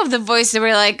think of the voice? They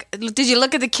were like, did you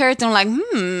look at the character and like,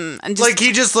 and just, like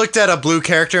he just looked at a blue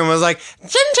character and was like,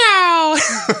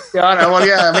 Jinjo. Yeah, I know. Well,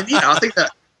 yeah. I mean, I think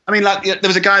that. I mean, like, there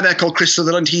was a guy there called Chris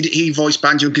Sutherland. He voiced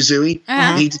Banjo and Kazooie.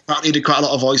 He did quite a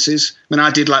lot of voices. I mean,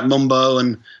 I did like Mumbo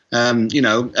and but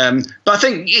I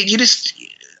think you just.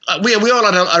 We all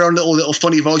had our own little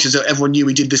funny voices that everyone knew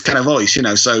we did this kind of voice, you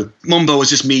know. So Mumbo was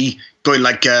just me going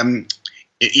like Ekom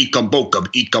Bokum.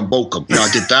 You know,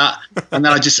 I did that, and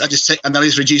then I just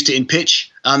reduced it in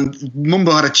pitch. And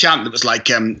Mumbo had a chant that was like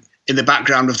in the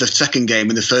background of the second game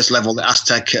in the first level, the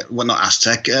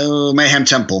Mayhem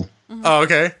Temple. Oh,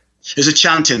 okay. There's a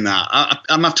chant in that.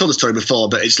 I've told the story before,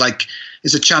 but it's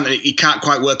a chant that you can't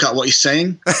quite work out what he's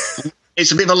saying.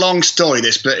 It's a bit of a long story,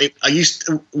 this, but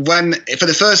for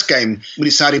the first game, we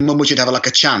decided Mumbo should have like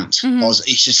a chant, or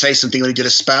he should say something when he did a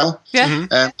spell. Yeah.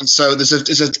 And so there's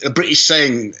a British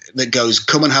saying that goes,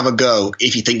 "Come and have a go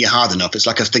if you think you're hard enough." It's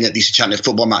like a thing that these chant at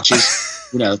football matches,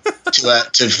 you know,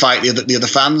 to fight the other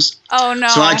fans. Oh no!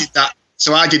 So I did that.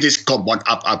 So I did this. Come on,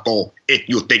 up a go if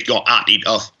you think you're hard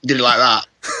enough. Did it like that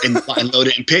and load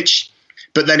it in pitch,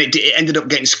 but then it ended up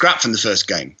getting scrapped from the first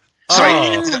game. Sorry,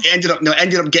 it ended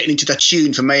up getting into that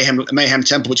tune for Mayhem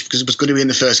Temple, which because it was going to be in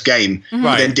the first game,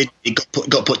 Right. then it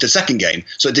got put to the second game,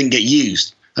 so it didn't get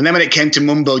used. And then when it came to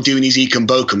Mumbo doing his Ekom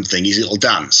Bokum thing, his little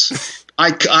dance,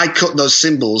 I cut those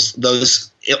symbols,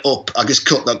 up. I just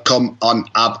cut that come on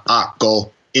ab go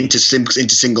into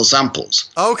single samples.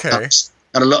 Okay.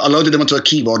 And I loaded them onto a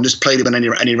keyboard and just played them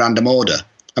in any random order.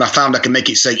 And I found I can make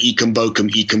it say Ekom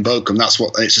Bokum. That's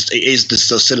what it is.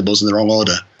 Those syllables in the wrong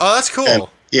order. Oh, that's cool.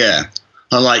 Yeah,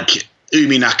 and like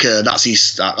Uminaka, that's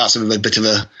a bit of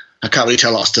a. I can't really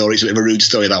tell that story. It's a bit of a rude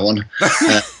story, that one.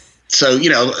 So you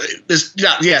know, there's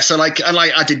that. Yeah, so like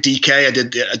I did DK,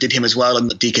 I did him as well, and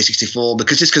DK64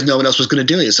 because no one else was going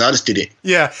to do it, so I just did it.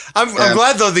 Yeah, I'm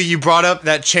glad though that you brought up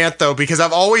that chant though, because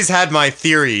I've always had my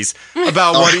theories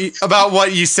about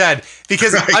what you said.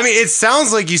 Because Right. I mean, it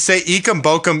sounds like you say "Ekom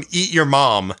Bokum, eat your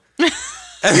mom."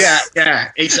 Yeah.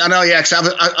 I know. Yeah,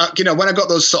 because I, you know, when I got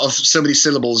those sort of so many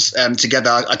syllables together,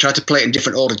 I tried to play it in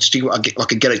different order to see what I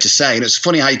could get it to say. And it's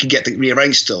funny how you can get the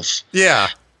rearrange stuff. Yeah.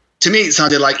 To me, it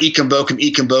sounded like Ekom Bokum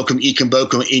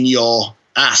in your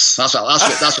ass. That's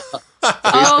what.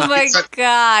 Oh my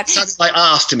god! It sounded like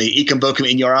ass to me. Ekom Bokum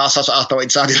in your ass. That's what I thought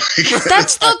it sounded like.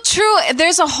 That's not true.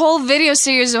 There's a whole video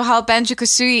series of how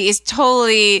Banjo-Kazooie is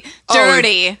totally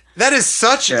dirty. That is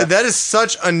such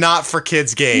a not for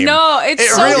kids game. No, it's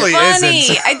so really funny.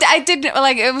 isn't. I didn't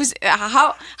like it was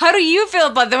how do you feel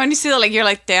about that when you see it? Like you're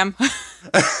like, damn.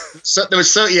 So there was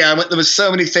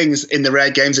so many things in the Rare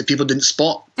games that people didn't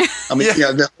spot. I mean, you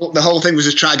know, the whole thing was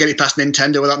just trying to get it past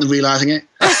Nintendo without them realizing it.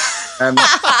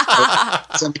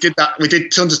 So we did that. We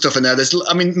did tons of stuff in there.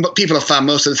 People have found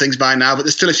most of the things by now, but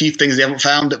there's still a few things they haven't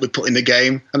found that we put in the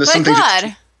game. And there's some things.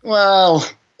 Well,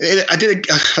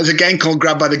 there's a game called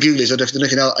Grab by the Ghoulies. I don't know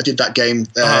if you know. I did that game.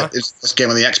 It was the first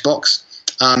game on the Xbox,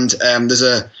 and there's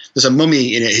a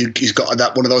mummy in it who's got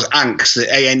one of those ankhs, the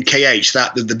ANKH,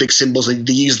 that the big symbols. And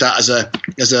they use that as a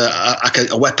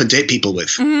weapon to hit people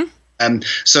with.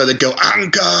 So they go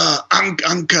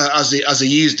anchor as they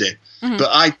used it. But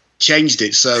I changed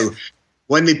it so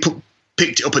when they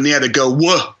picked it up in the air, they go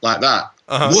whoa like that.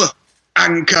 Whoa,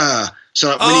 anchor.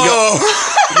 So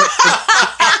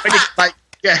like,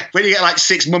 when you get like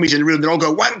 6 mummies in a room, they all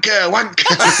go wanker.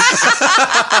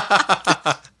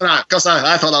 Because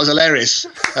I thought that was hilarious.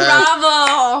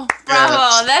 Bravo!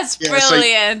 That's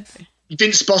brilliant. So you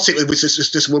didn't spot it with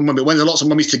just one mummy. When there's lots of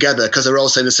mummies together, because they're all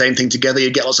saying the same thing together, you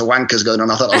get lots of wankers going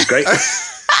on. I thought that was great.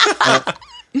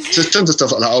 Just tons of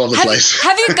stuff like that all over the place.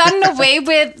 Have you gotten away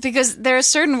with, because there are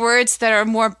certain words that are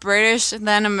more British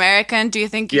than American, do you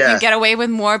think you can get away with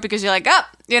more because you're like,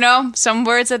 some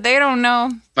words that they don't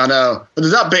know? I know. But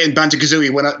there's that bit in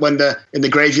Banjo-Kazooie when in the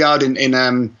graveyard in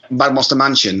Bad Monster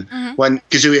Mansion, when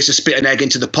Kazooie has to spit an egg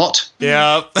into the pot.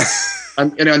 Yeah.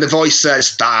 And and the voice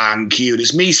says thank you. And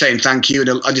it's me saying thank you,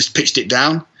 and I just pitched it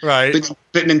down. Right.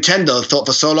 But Nintendo thought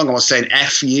for so long I was saying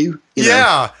F you. You know?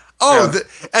 Yeah. Oh,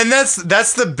 and that's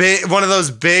the big one of those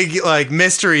big like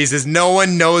mysteries is no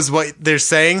one knows what they're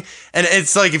saying, and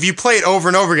it's like if you play it over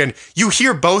and over again, you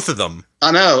hear both of them.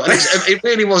 I know, and it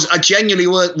really was. I genuinely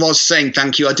was saying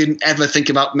thank you. I didn't ever think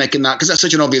about making that because that's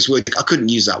such an obvious word. I couldn't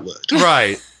use that word.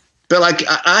 Right. But like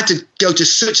I had to go to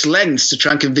such lengths to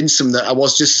try and convince them that I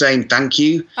was just saying thank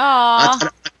you. Aww.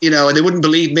 And they wouldn't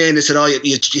believe me, and they said, "Oh,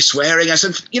 you're swearing." I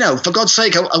said, for God's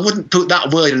sake, I wouldn't put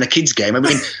that word in a kid's game. I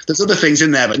mean, there's other things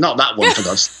in there, but not that one. For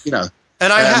God's,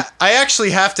 And I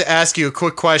actually have to ask you a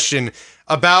quick question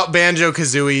about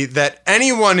Banjo-Kazooie that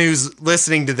anyone who's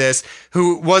listening to this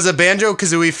who was a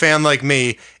Banjo-Kazooie fan like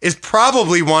me is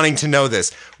probably wanting to know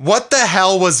this. What the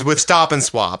hell was with Stop and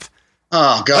Swap?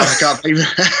 Oh God, I can't believe it.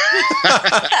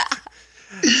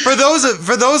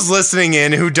 For those listening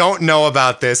in who don't know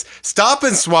about this, Stop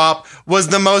and Swap was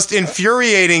the most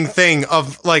infuriating thing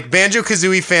of like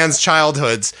Banjo-Kazooie fans'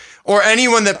 childhoods or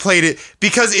anyone that played it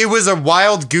because it was a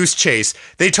wild goose chase.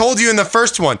 They told you in the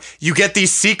first one, you get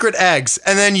these secret eggs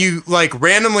and then you like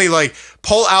randomly like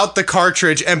pull out the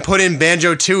cartridge and put in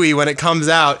Banjo-Tooie when it comes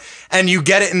out and you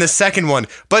get it in the second one.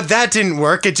 But that didn't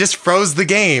work. It just froze the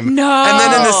game. No. And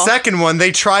then in the second one,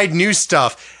 they tried new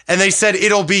stuff and they said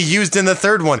it'll be used in the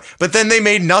third one. But then they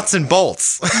made nuts and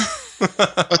bolts.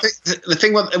 I think the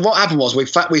thing, what happened was we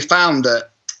found that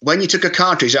when you took a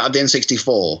cartridge out of the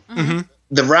N64,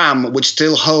 the RAM would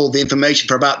still hold the information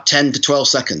for about 10 to 12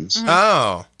 seconds.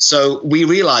 Oh. So we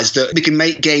realized that we can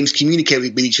make games communicate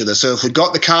with each other. So if we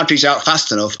got the cartridge out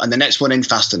fast enough and the next one in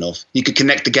fast enough, you could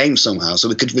connect the game somehow. So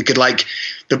we could like,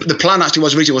 the plan actually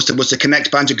was originally was to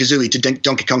connect Banjo-Kazooie to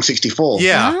Donkey Kong 64.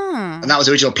 Yeah. And that was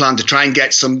the original plan, to try and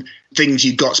get some things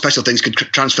you got, special things could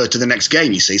transfer to the next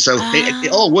game, you see. So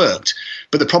it all worked.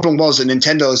 But the problem was that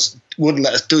Nintendo's wouldn't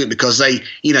let us do it because they,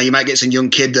 you might get some young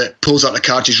kid that pulls out the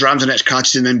cartridge, rams the next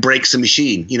cartridge, and then breaks the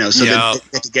machine, so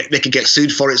they could get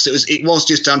sued for it. So it was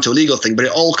just down to a legal thing, but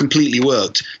it all completely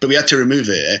worked. But we had to remove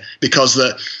it because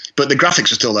the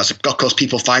graphics are still there. So of course,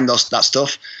 people find that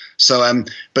stuff. So,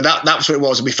 but that's what it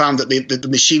was. We found that the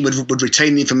machine would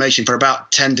retain the information for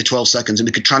about 10 to 12 seconds, and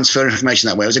we could transfer information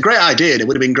that way. It was a great idea, and it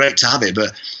would have been great to have it,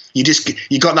 but you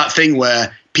got that thing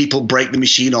where people break the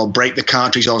machine or break the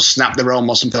cartridge or snap the ROM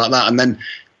or something like that, and then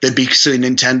they'd be suing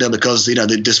Nintendo because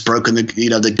they'd just broken they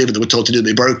did what they were told to do.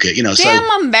 They broke it.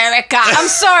 Damn America! I'm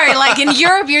sorry. Like in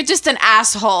Europe, you're just an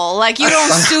asshole. Like you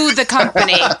don't sue the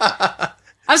company.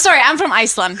 I'm sorry. I'm from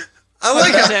Iceland.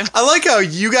 I like how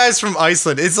you guys from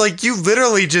Iceland, it's like you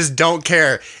literally just don't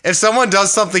care. If someone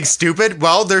does something stupid,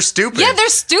 well, they're stupid. Yeah, they're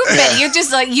stupid. You're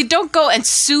just like, you don't go and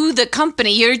sue the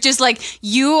company. You're just like,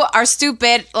 you are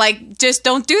stupid. Like, just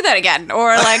don't do that again. Or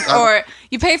like, or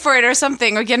you pay for it or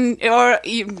something. Bad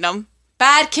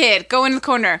kid, go in the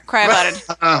corner, cry about it.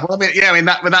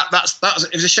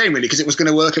 It was a shame really because it was going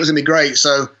to work. It was going to be great.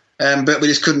 So, but we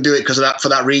just couldn't do it for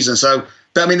that reason. So,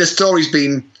 but I mean, the story's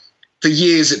been for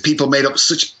years that people made up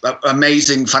such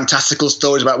amazing, fantastical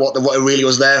stories about what it really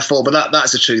was there for. But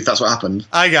that's the truth. That's what happened.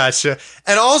 I gotcha.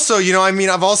 And also,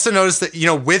 I've also noticed that,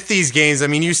 with these games,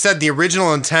 you said the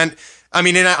original intent,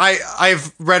 and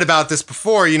I've read about this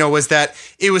before, was that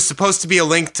it was supposed to be a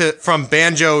link from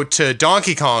Banjo to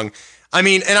Donkey Kong. And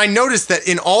I noticed that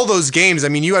in all those games,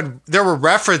 there were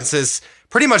references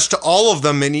pretty much to all of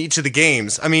them in each of the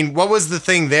games. What was the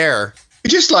thing there?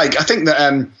 Just like, I think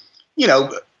that,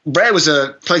 Rare was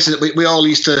a place that we all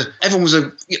used to.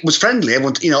 Everyone was friendly.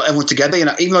 Everyone together.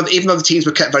 Even though the teams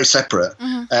were kept very separate.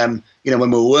 When we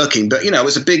were working, but it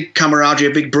was a big camaraderie,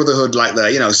 a big brotherhood, like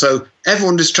there. So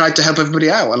everyone just tried to help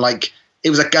everybody out, and like it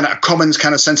was a kind of a common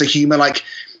kind of sense of humor. Like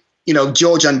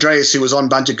George Andreas, who was on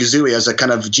Banjo-Kazooie as a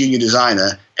kind of junior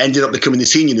designer, ended up becoming the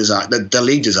senior designer, the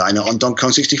lead designer on Donkey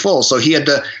Kong 64. So he had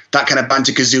that kind of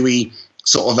Banjo-Kazooie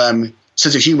sort of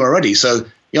sense of humor already. So.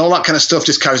 All that kind of stuff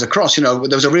just carries across. There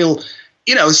was a real,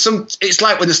 it's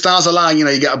like when the stars align. You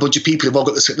get a bunch of people who've all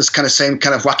got this kind of same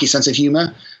kind of wacky sense of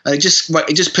humor, and it just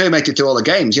permeated through all the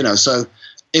games. So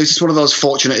it was just one of those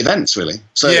fortunate events, really.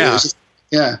 So yeah. It was just,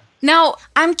 yeah. Now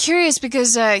I'm curious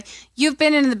because you've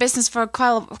been in the business for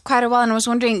quite a while, and I was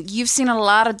wondering, you've seen a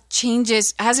lot of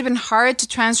changes. Has it been hard to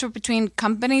transfer between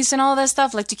companies and all that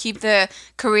stuff, like to keep the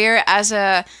career as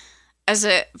a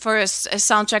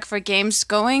soundtrack for games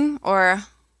going, or?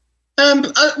 Well,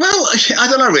 I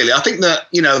don't know really. I think that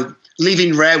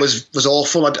leaving Rare was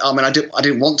awful. I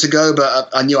didn't want to go, but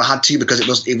I knew I had to because it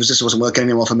wasn't working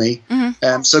anymore for me.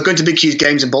 Mm-hmm. So going to Big Hughes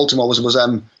Games in Baltimore was it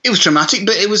was traumatic,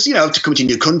 but it was to come to a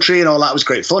new country and all that was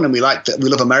great fun, and we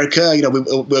love America. We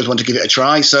always want to give it a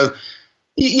try. So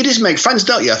you just make friends,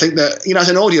 don't you? I think that, as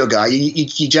an audio guy,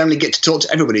 you generally get to talk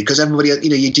to everybody because everybody,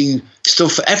 you do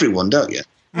stuff for everyone, don't you?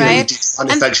 Right. You do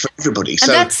sound effects for everybody. And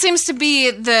that seems to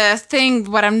be the thing,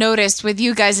 what I've noticed with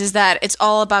you guys is that it's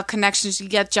all about connections. You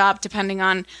get job depending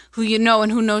on who you know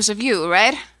and who knows of you,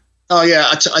 right? Oh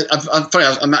yeah,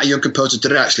 I met a young composer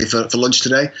today actually for lunch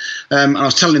today, and I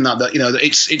was telling him that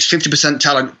it's 50%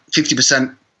 talent,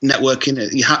 50%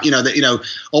 networking.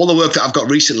 All the work that I've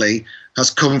got recently has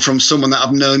come from someone that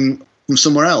I've known from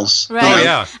somewhere else. Right. Oh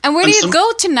yeah. And where do you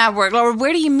go to network, or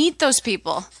where do you meet those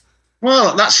people?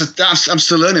 Well, I'm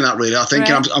still learning that really. I think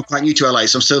Right. I'm quite new to LA,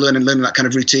 so I'm still learning that kind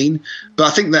of routine. But I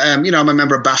think that I'm a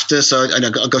member of BAFTA, so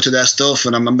I go to their stuff,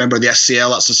 and I'm a member of the SCL,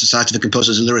 that's the Society for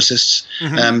Composers and Lyricists.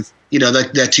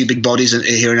 They're two big bodies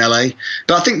here in LA.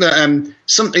 But I think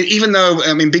that even though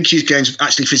Big Q's games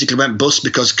actually physically went bust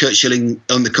because Kurt Schilling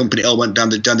owned the company, it all went down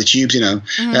the tubes,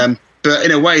 But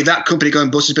in a way, that company going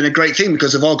bust has been a great thing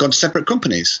because they've all gone to separate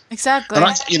companies. Exactly. And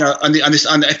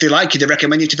if they like you, they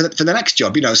recommend you for the next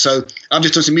job. So I've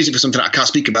just done some music for something that I can't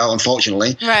speak about,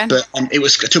 unfortunately. Right. But I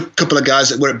took a couple of guys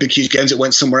that were at Big Huge Games that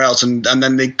went somewhere else, and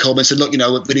then they called me and said, look,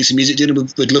 we need some music doing,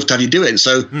 and we'd love to have you do it.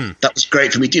 So that was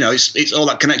great for me. It's all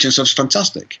that connection stuff's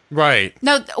fantastic. Right.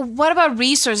 Now, what about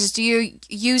resources? Do you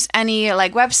use any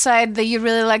website that you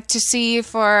really like to see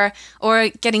for, or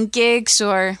getting gigs,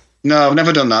 or? No, I've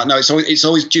never done that. No, it's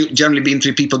always generally been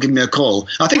through people giving me a call.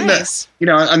 I think Nice.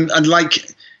 that, and like,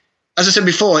 as I said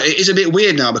before, it is a bit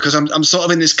weird now because I'm sort of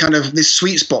in this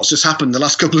sweet spot's just happened the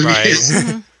last couple of years.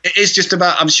 It is just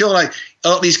about, I'm sure like a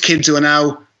lot of these kids who are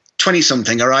now 20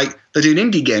 something, all right, they're doing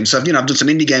indie games. So I've done some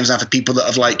indie games now for people that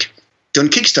have like done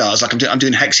Kickstarters. Like I'm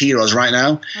doing Hex Heroes right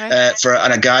now for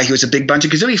a guy who is a big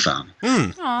Banjo-Kazooie fan.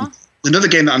 Aw. Another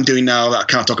game that I'm doing now that I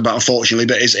can't talk about, unfortunately,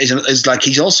 but is like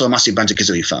he's also a massive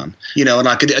Banjo-Kazooie fan. And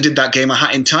like I did that game A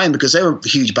Hat in Time because they were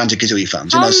huge Banjo-Kazooie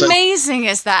fans. How amazing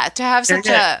is that to have such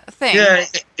a thing? Yeah,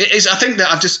 it is. I think that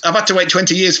I've had to wait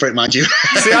 20 years for it, mind you.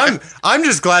 See, I'm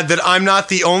just glad that I'm not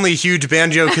the only huge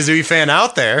Banjo-Kazooie fan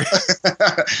out there.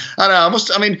 I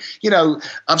know.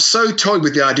 I'm so toyed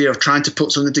with the idea of trying to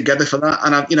put something together for that,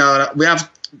 and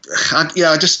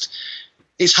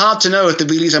it's hard to know if there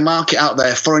really is a market out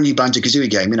there for a new Banjo-Kazooie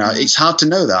game. It's hard to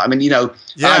know that.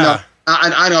 Yeah.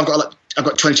 I know I've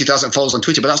got 22,000 followers on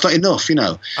Twitter, but that's not enough.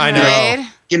 I know. Right.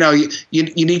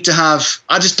 You need to have.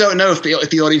 I just don't know if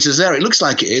the audience is there. It looks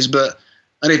like it is, but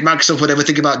and if Microsoft would ever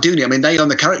think about doing it, they own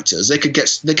the characters. They could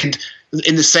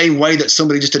in the same way that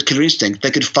somebody just did Killer Instinct, they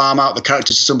could farm out the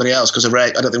characters to somebody else because I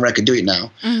don't think Rare could do it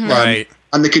now. Right.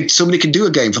 And somebody could do a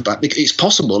game for that. It's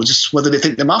possible. It's just whether they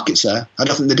think the market's there. I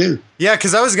don't think they do. Yeah,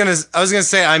 because I was gonna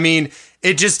say.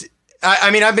 It just.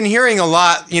 I've been hearing a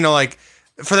lot. Like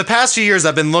for the past few years,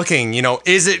 I've been looking.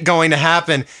 Is it going to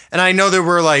happen? And I know there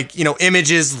were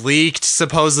images leaked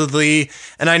supposedly,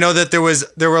 and I know that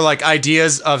there were like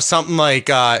ideas of something like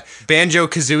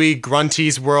Banjo-Kazooie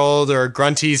Grunty's World or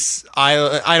Grunty's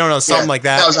Island. I don't know, something like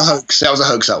that. That was a hoax.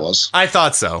 That was. I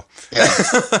thought so. Yeah,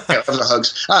 that was a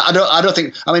hoax. I don't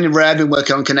think. Rare have been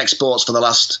working on Connect Sports for the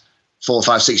last 4,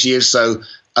 5, 6 years. So,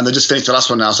 and they just finished the last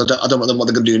one now. So I don't know what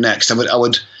they're going to do next. I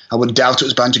would doubt it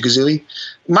was Banjo-Kazooie.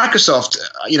 Microsoft,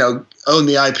 own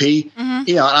the IP. And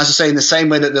as I say, in the same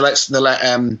way that they let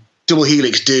Double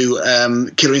Helix do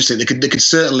Killer Instinct, they could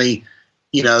certainly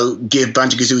give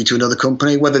Banjo-Kazooie to another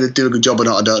company. Whether they do a good job or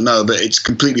not, I don't know, but it's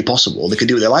completely possible. They could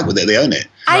do what they like with it. They own it.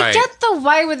 I get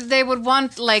why they would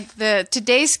want, like,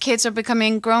 today's kids are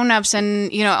becoming grown-ups and,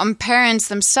 parents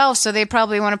themselves, so they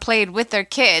probably want to play it with their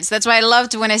kids. That's why I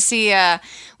loved when I see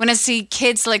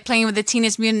kids, like, playing with the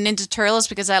Teenage Mutant Ninja Turtles,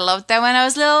 because I loved that when I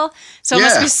was little. So it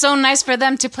must be so nice for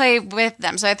them to play with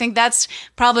them. So I think that's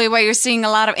probably why you're seeing a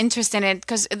lot of interest in it,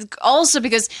 because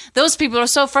those people are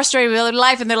so frustrated with their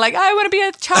life, and they're like, I want to be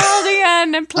a child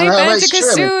again and play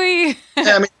Banjo-Kazooie.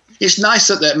 Yeah, it's nice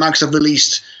that Microsoft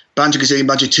released Banjo-Kazooie and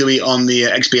Banjo-Tooie on the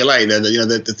XBLA.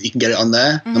 You can get it on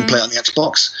there and play it on the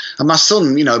Xbox. And my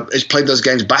son, has played those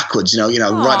games backwards, right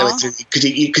the way through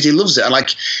because he loves it. And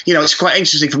it's quite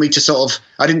interesting for me to sort of.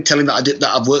 I didn't tell him that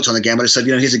I've worked on the game. I just said,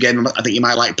 here's a game I think you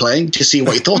might like playing to see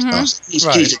what he thought about. He's a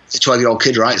 12-year-old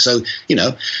kid, right? So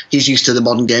he's used to the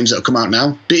modern games that have come out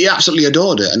now. But he absolutely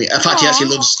adored it, and in fact, he actually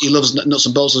loves Nuts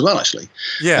and Bolts as well. Actually,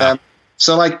 yeah.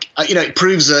 It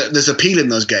proves that there's appeal in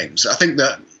those games. I think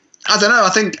that. I don't know. I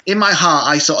think in my heart,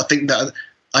 I sort of think that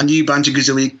a new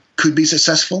Banjo-Kazooie could be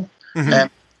successful.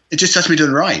 It just has to be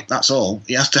done right. That's all.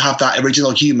 It has to have that original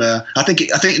humor. I think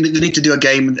they need to do a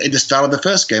game in the style of the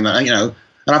first game.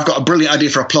 And I've got a brilliant idea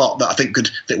for a plot that I think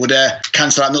would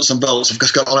cancel out nuts and bolts. I've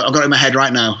got it in my head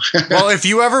right now. Well, if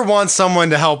you ever want someone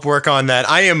to help work on that,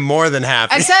 I am more than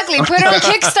happy. Exactly. Put it on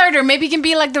Kickstarter. Maybe you can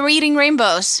be like the Reading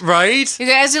Rainbows. Right?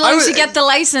 As long as you get the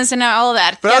license and all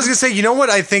that. But I was going to say, you know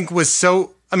what I think was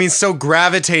so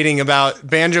gravitating about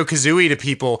Banjo-Kazooie to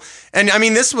people. And I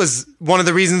mean, this was one of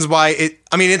the reasons why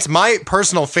it's my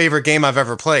personal favorite game I've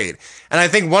ever played. And I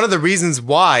think one of the reasons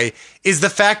why is the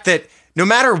fact that no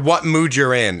matter what mood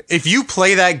you're in, if you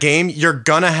play that game, you're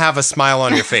gonna have a smile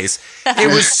on your face.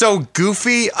 It was so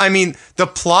goofy. I mean, the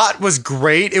plot was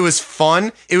great. It was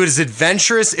fun. It was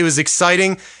adventurous. It was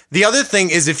exciting. The other thing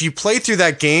is, if you play through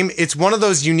that game, it's one of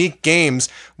those unique games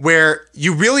where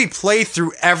you really play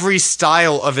through every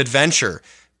style of adventure.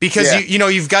 Because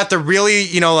you've got the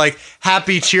really, like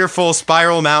happy, cheerful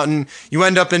Spiral Mountain. You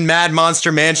end up in Mad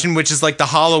Monster Mansion, which is like the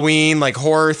Halloween, like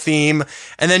horror theme.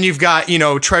 And then you've got,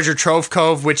 Treasure Trove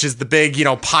Cove, which is the big,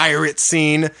 pirate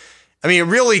scene. I mean, it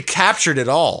really captured it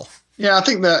all. Yeah, I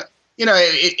think that,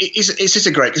 it's just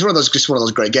it's one of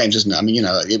those great games, isn't it? I mean,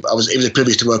 it was a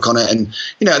privilege to work on it. And,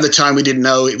 at the time we didn't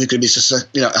know it was going to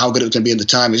be how good it was going to be at the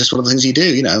time. It's just one of the things you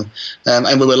do,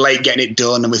 and we were late getting it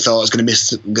done and we thought I was going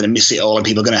to miss it all and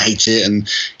people are going to hate it. And,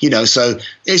 so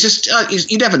it's just,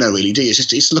 you never know really, do you?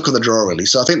 It's luck of the draw really.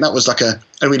 So I think that was like a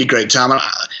really great time. And,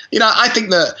 I think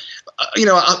that,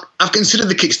 I've considered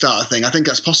the Kickstarter thing. I think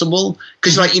that's possible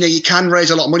because, you can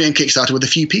raise a lot of money on Kickstarter with a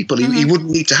few people. Mm-hmm. You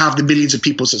wouldn't need to have the millions of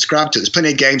people subscribe to it. There's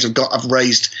plenty of games I've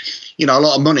raised, a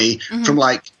lot of money from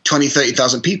like 20,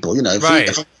 30,000 people. Right.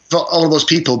 If all of those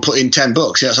people put in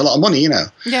 $10, that's a lot of money.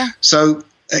 Yeah. So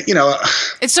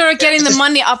it's sort of getting the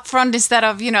money up front instead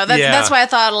of That's why I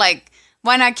thought like.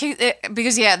 Why not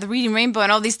because the Reading Rainbow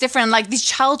and all these different these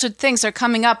childhood things are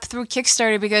coming up through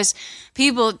Kickstarter because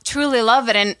people truly love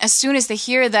it, and as soon as they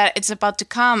hear that it's about to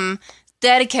come,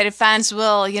 dedicated fans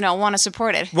will want to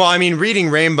support it. Well, I mean, Reading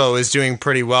Rainbow is doing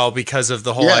pretty well because of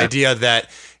the whole idea that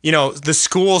the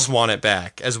schools want it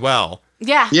back as well.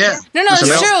 Yeah. No, That's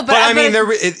it's true. But I mean,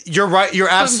 you're right. You're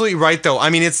absolutely right, though. I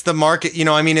mean, it's the market.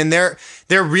 And there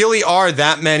really are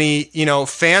that many,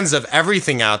 fans of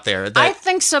everything out there. I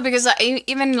think so because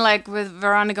even with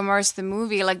Veronica Mars, the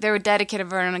movie, they were dedicated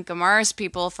Veronica Mars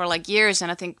people for years,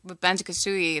 and I think with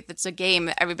Banjo-Kazooie, it's a game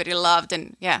that everybody loved,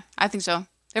 and yeah, I think so.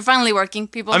 They're finally working,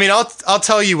 people. I mean, I'll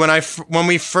tell you when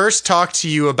we first talked to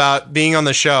you about being on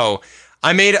the show.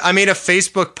 I made a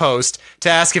Facebook post to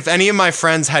ask if any of my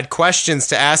friends had questions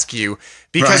to ask you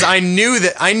because I knew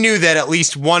that at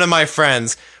least one of my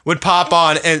friends would pop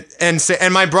on and say,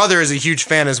 and my brother is a huge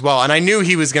fan as well, and I knew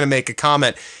he was going to make a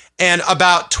comment, and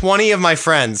about 20 of my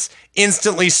friends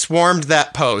instantly swarmed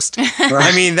that post.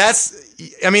 I mean,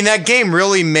 that game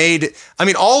really made,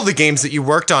 all the games that you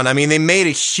worked on, they made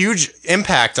a huge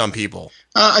impact on people.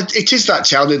 It is that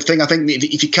childhood thing. I think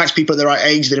if you catch people at the right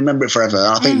age, they remember it forever.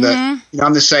 I think that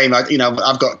I'm the same. I've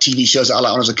got TV shows that I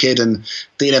liked when I was a kid, and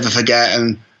that you never forget.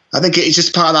 And I think it's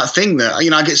just part of that thing that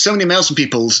I get so many mails from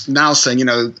people now saying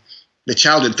the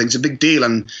childhood thing's a big deal,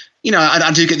 and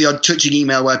I do get the odd touching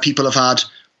email where people have had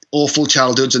awful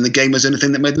childhoods, and the game was the only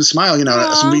thing that made them smile.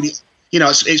 Some really,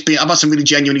 it's been. I've had some really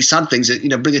genuinely sad things that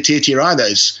bring a tear to your eye. That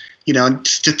is, and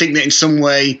to think that in some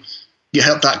way you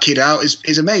help that kid out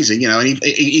is amazing, and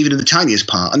even in the tiniest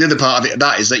part. And the other part of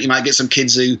that is that you might get some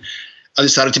kids who have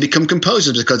decided to become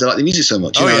composers because they like the music so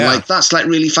much. That's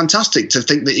really fantastic to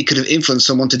think that you could have influenced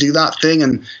someone to do that thing.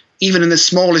 And even in the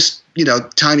smallest,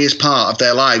 tiniest part of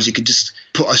their lives, you could just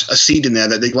put a seed in there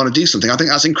that they want to do something. I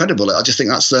think that's incredible. I just think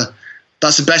that's the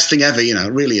best thing ever,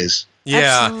 it really is.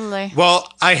 Yeah. Absolutely.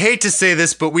 Well, I hate to say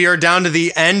this, but we are down to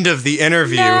the end of the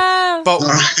interview. No. But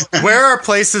where are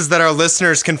places that our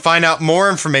listeners can find out more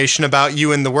information about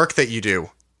you and the work that you do?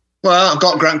 Well, I've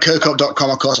got GrantKirkhope.com,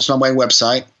 of course. That's my main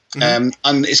website. And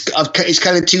it's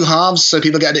kind of two halves, so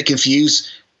people get a bit confused.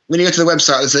 When you go to the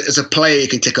website, there's a player you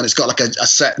can click on. It's got a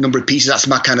set number of pieces. That's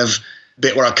my kind of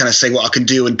bit where I kind of say what I can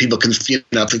do, and people can,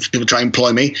 people try to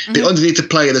employ me. But underneath the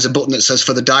player, there's a button that says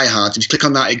for the diehards. If you click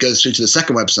on that, it goes through to the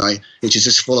second website, which is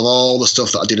just full of all the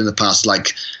stuff that I did in the past,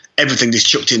 everything just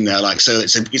chucked in there. So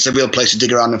it's a real place to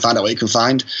dig around and find out what you can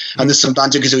find. And there's some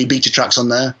Banjo-Kazooie beta tracks on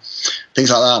there, things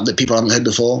like that people haven't heard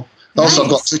before. Nice. Also, I've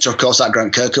got Twitter, of course, at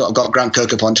Grant Kirkhope. I've got Grant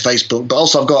Kirkhope on Facebook, but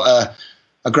also I've got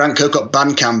a Grant Kirkhope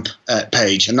Bandcamp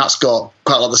page, and that's got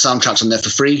quite a lot of the soundtracks on there for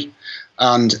free.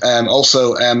 And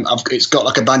also, it's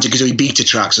got a Banjo-Kazooie beta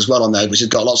tracks as well on there, which has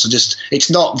got lots of it's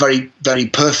not very, very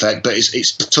perfect, but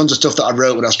it's tons of stuff that I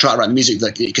wrote when I was trying to write music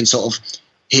that you can sort of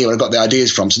hear where I got the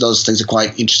ideas from. So those things are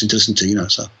quite interesting to listen to, you know.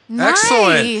 So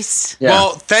excellent. Yeah.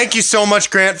 Well, thank you so much,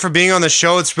 Grant, for being on the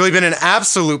show. It's really been an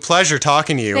absolute pleasure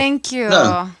talking to you. Thank you.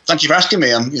 no, thank you for asking me.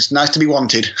 It's nice to be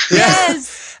wanted.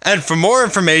 Yes. And for more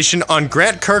information on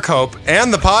Grant Kirkhope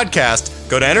and the podcast,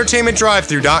 go to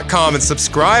entertainmentdrivethrough.com and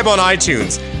subscribe on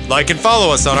iTunes. Like and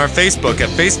follow us on our Facebook at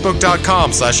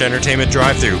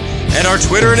facebook.com/entertainmentdrivethrough and our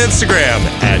Twitter and Instagram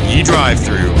at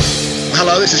 @edrivethrough.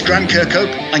 Hello, this is Grant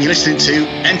Kirkhope, and you're listening to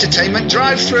Entertainment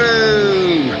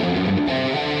Drive-Through.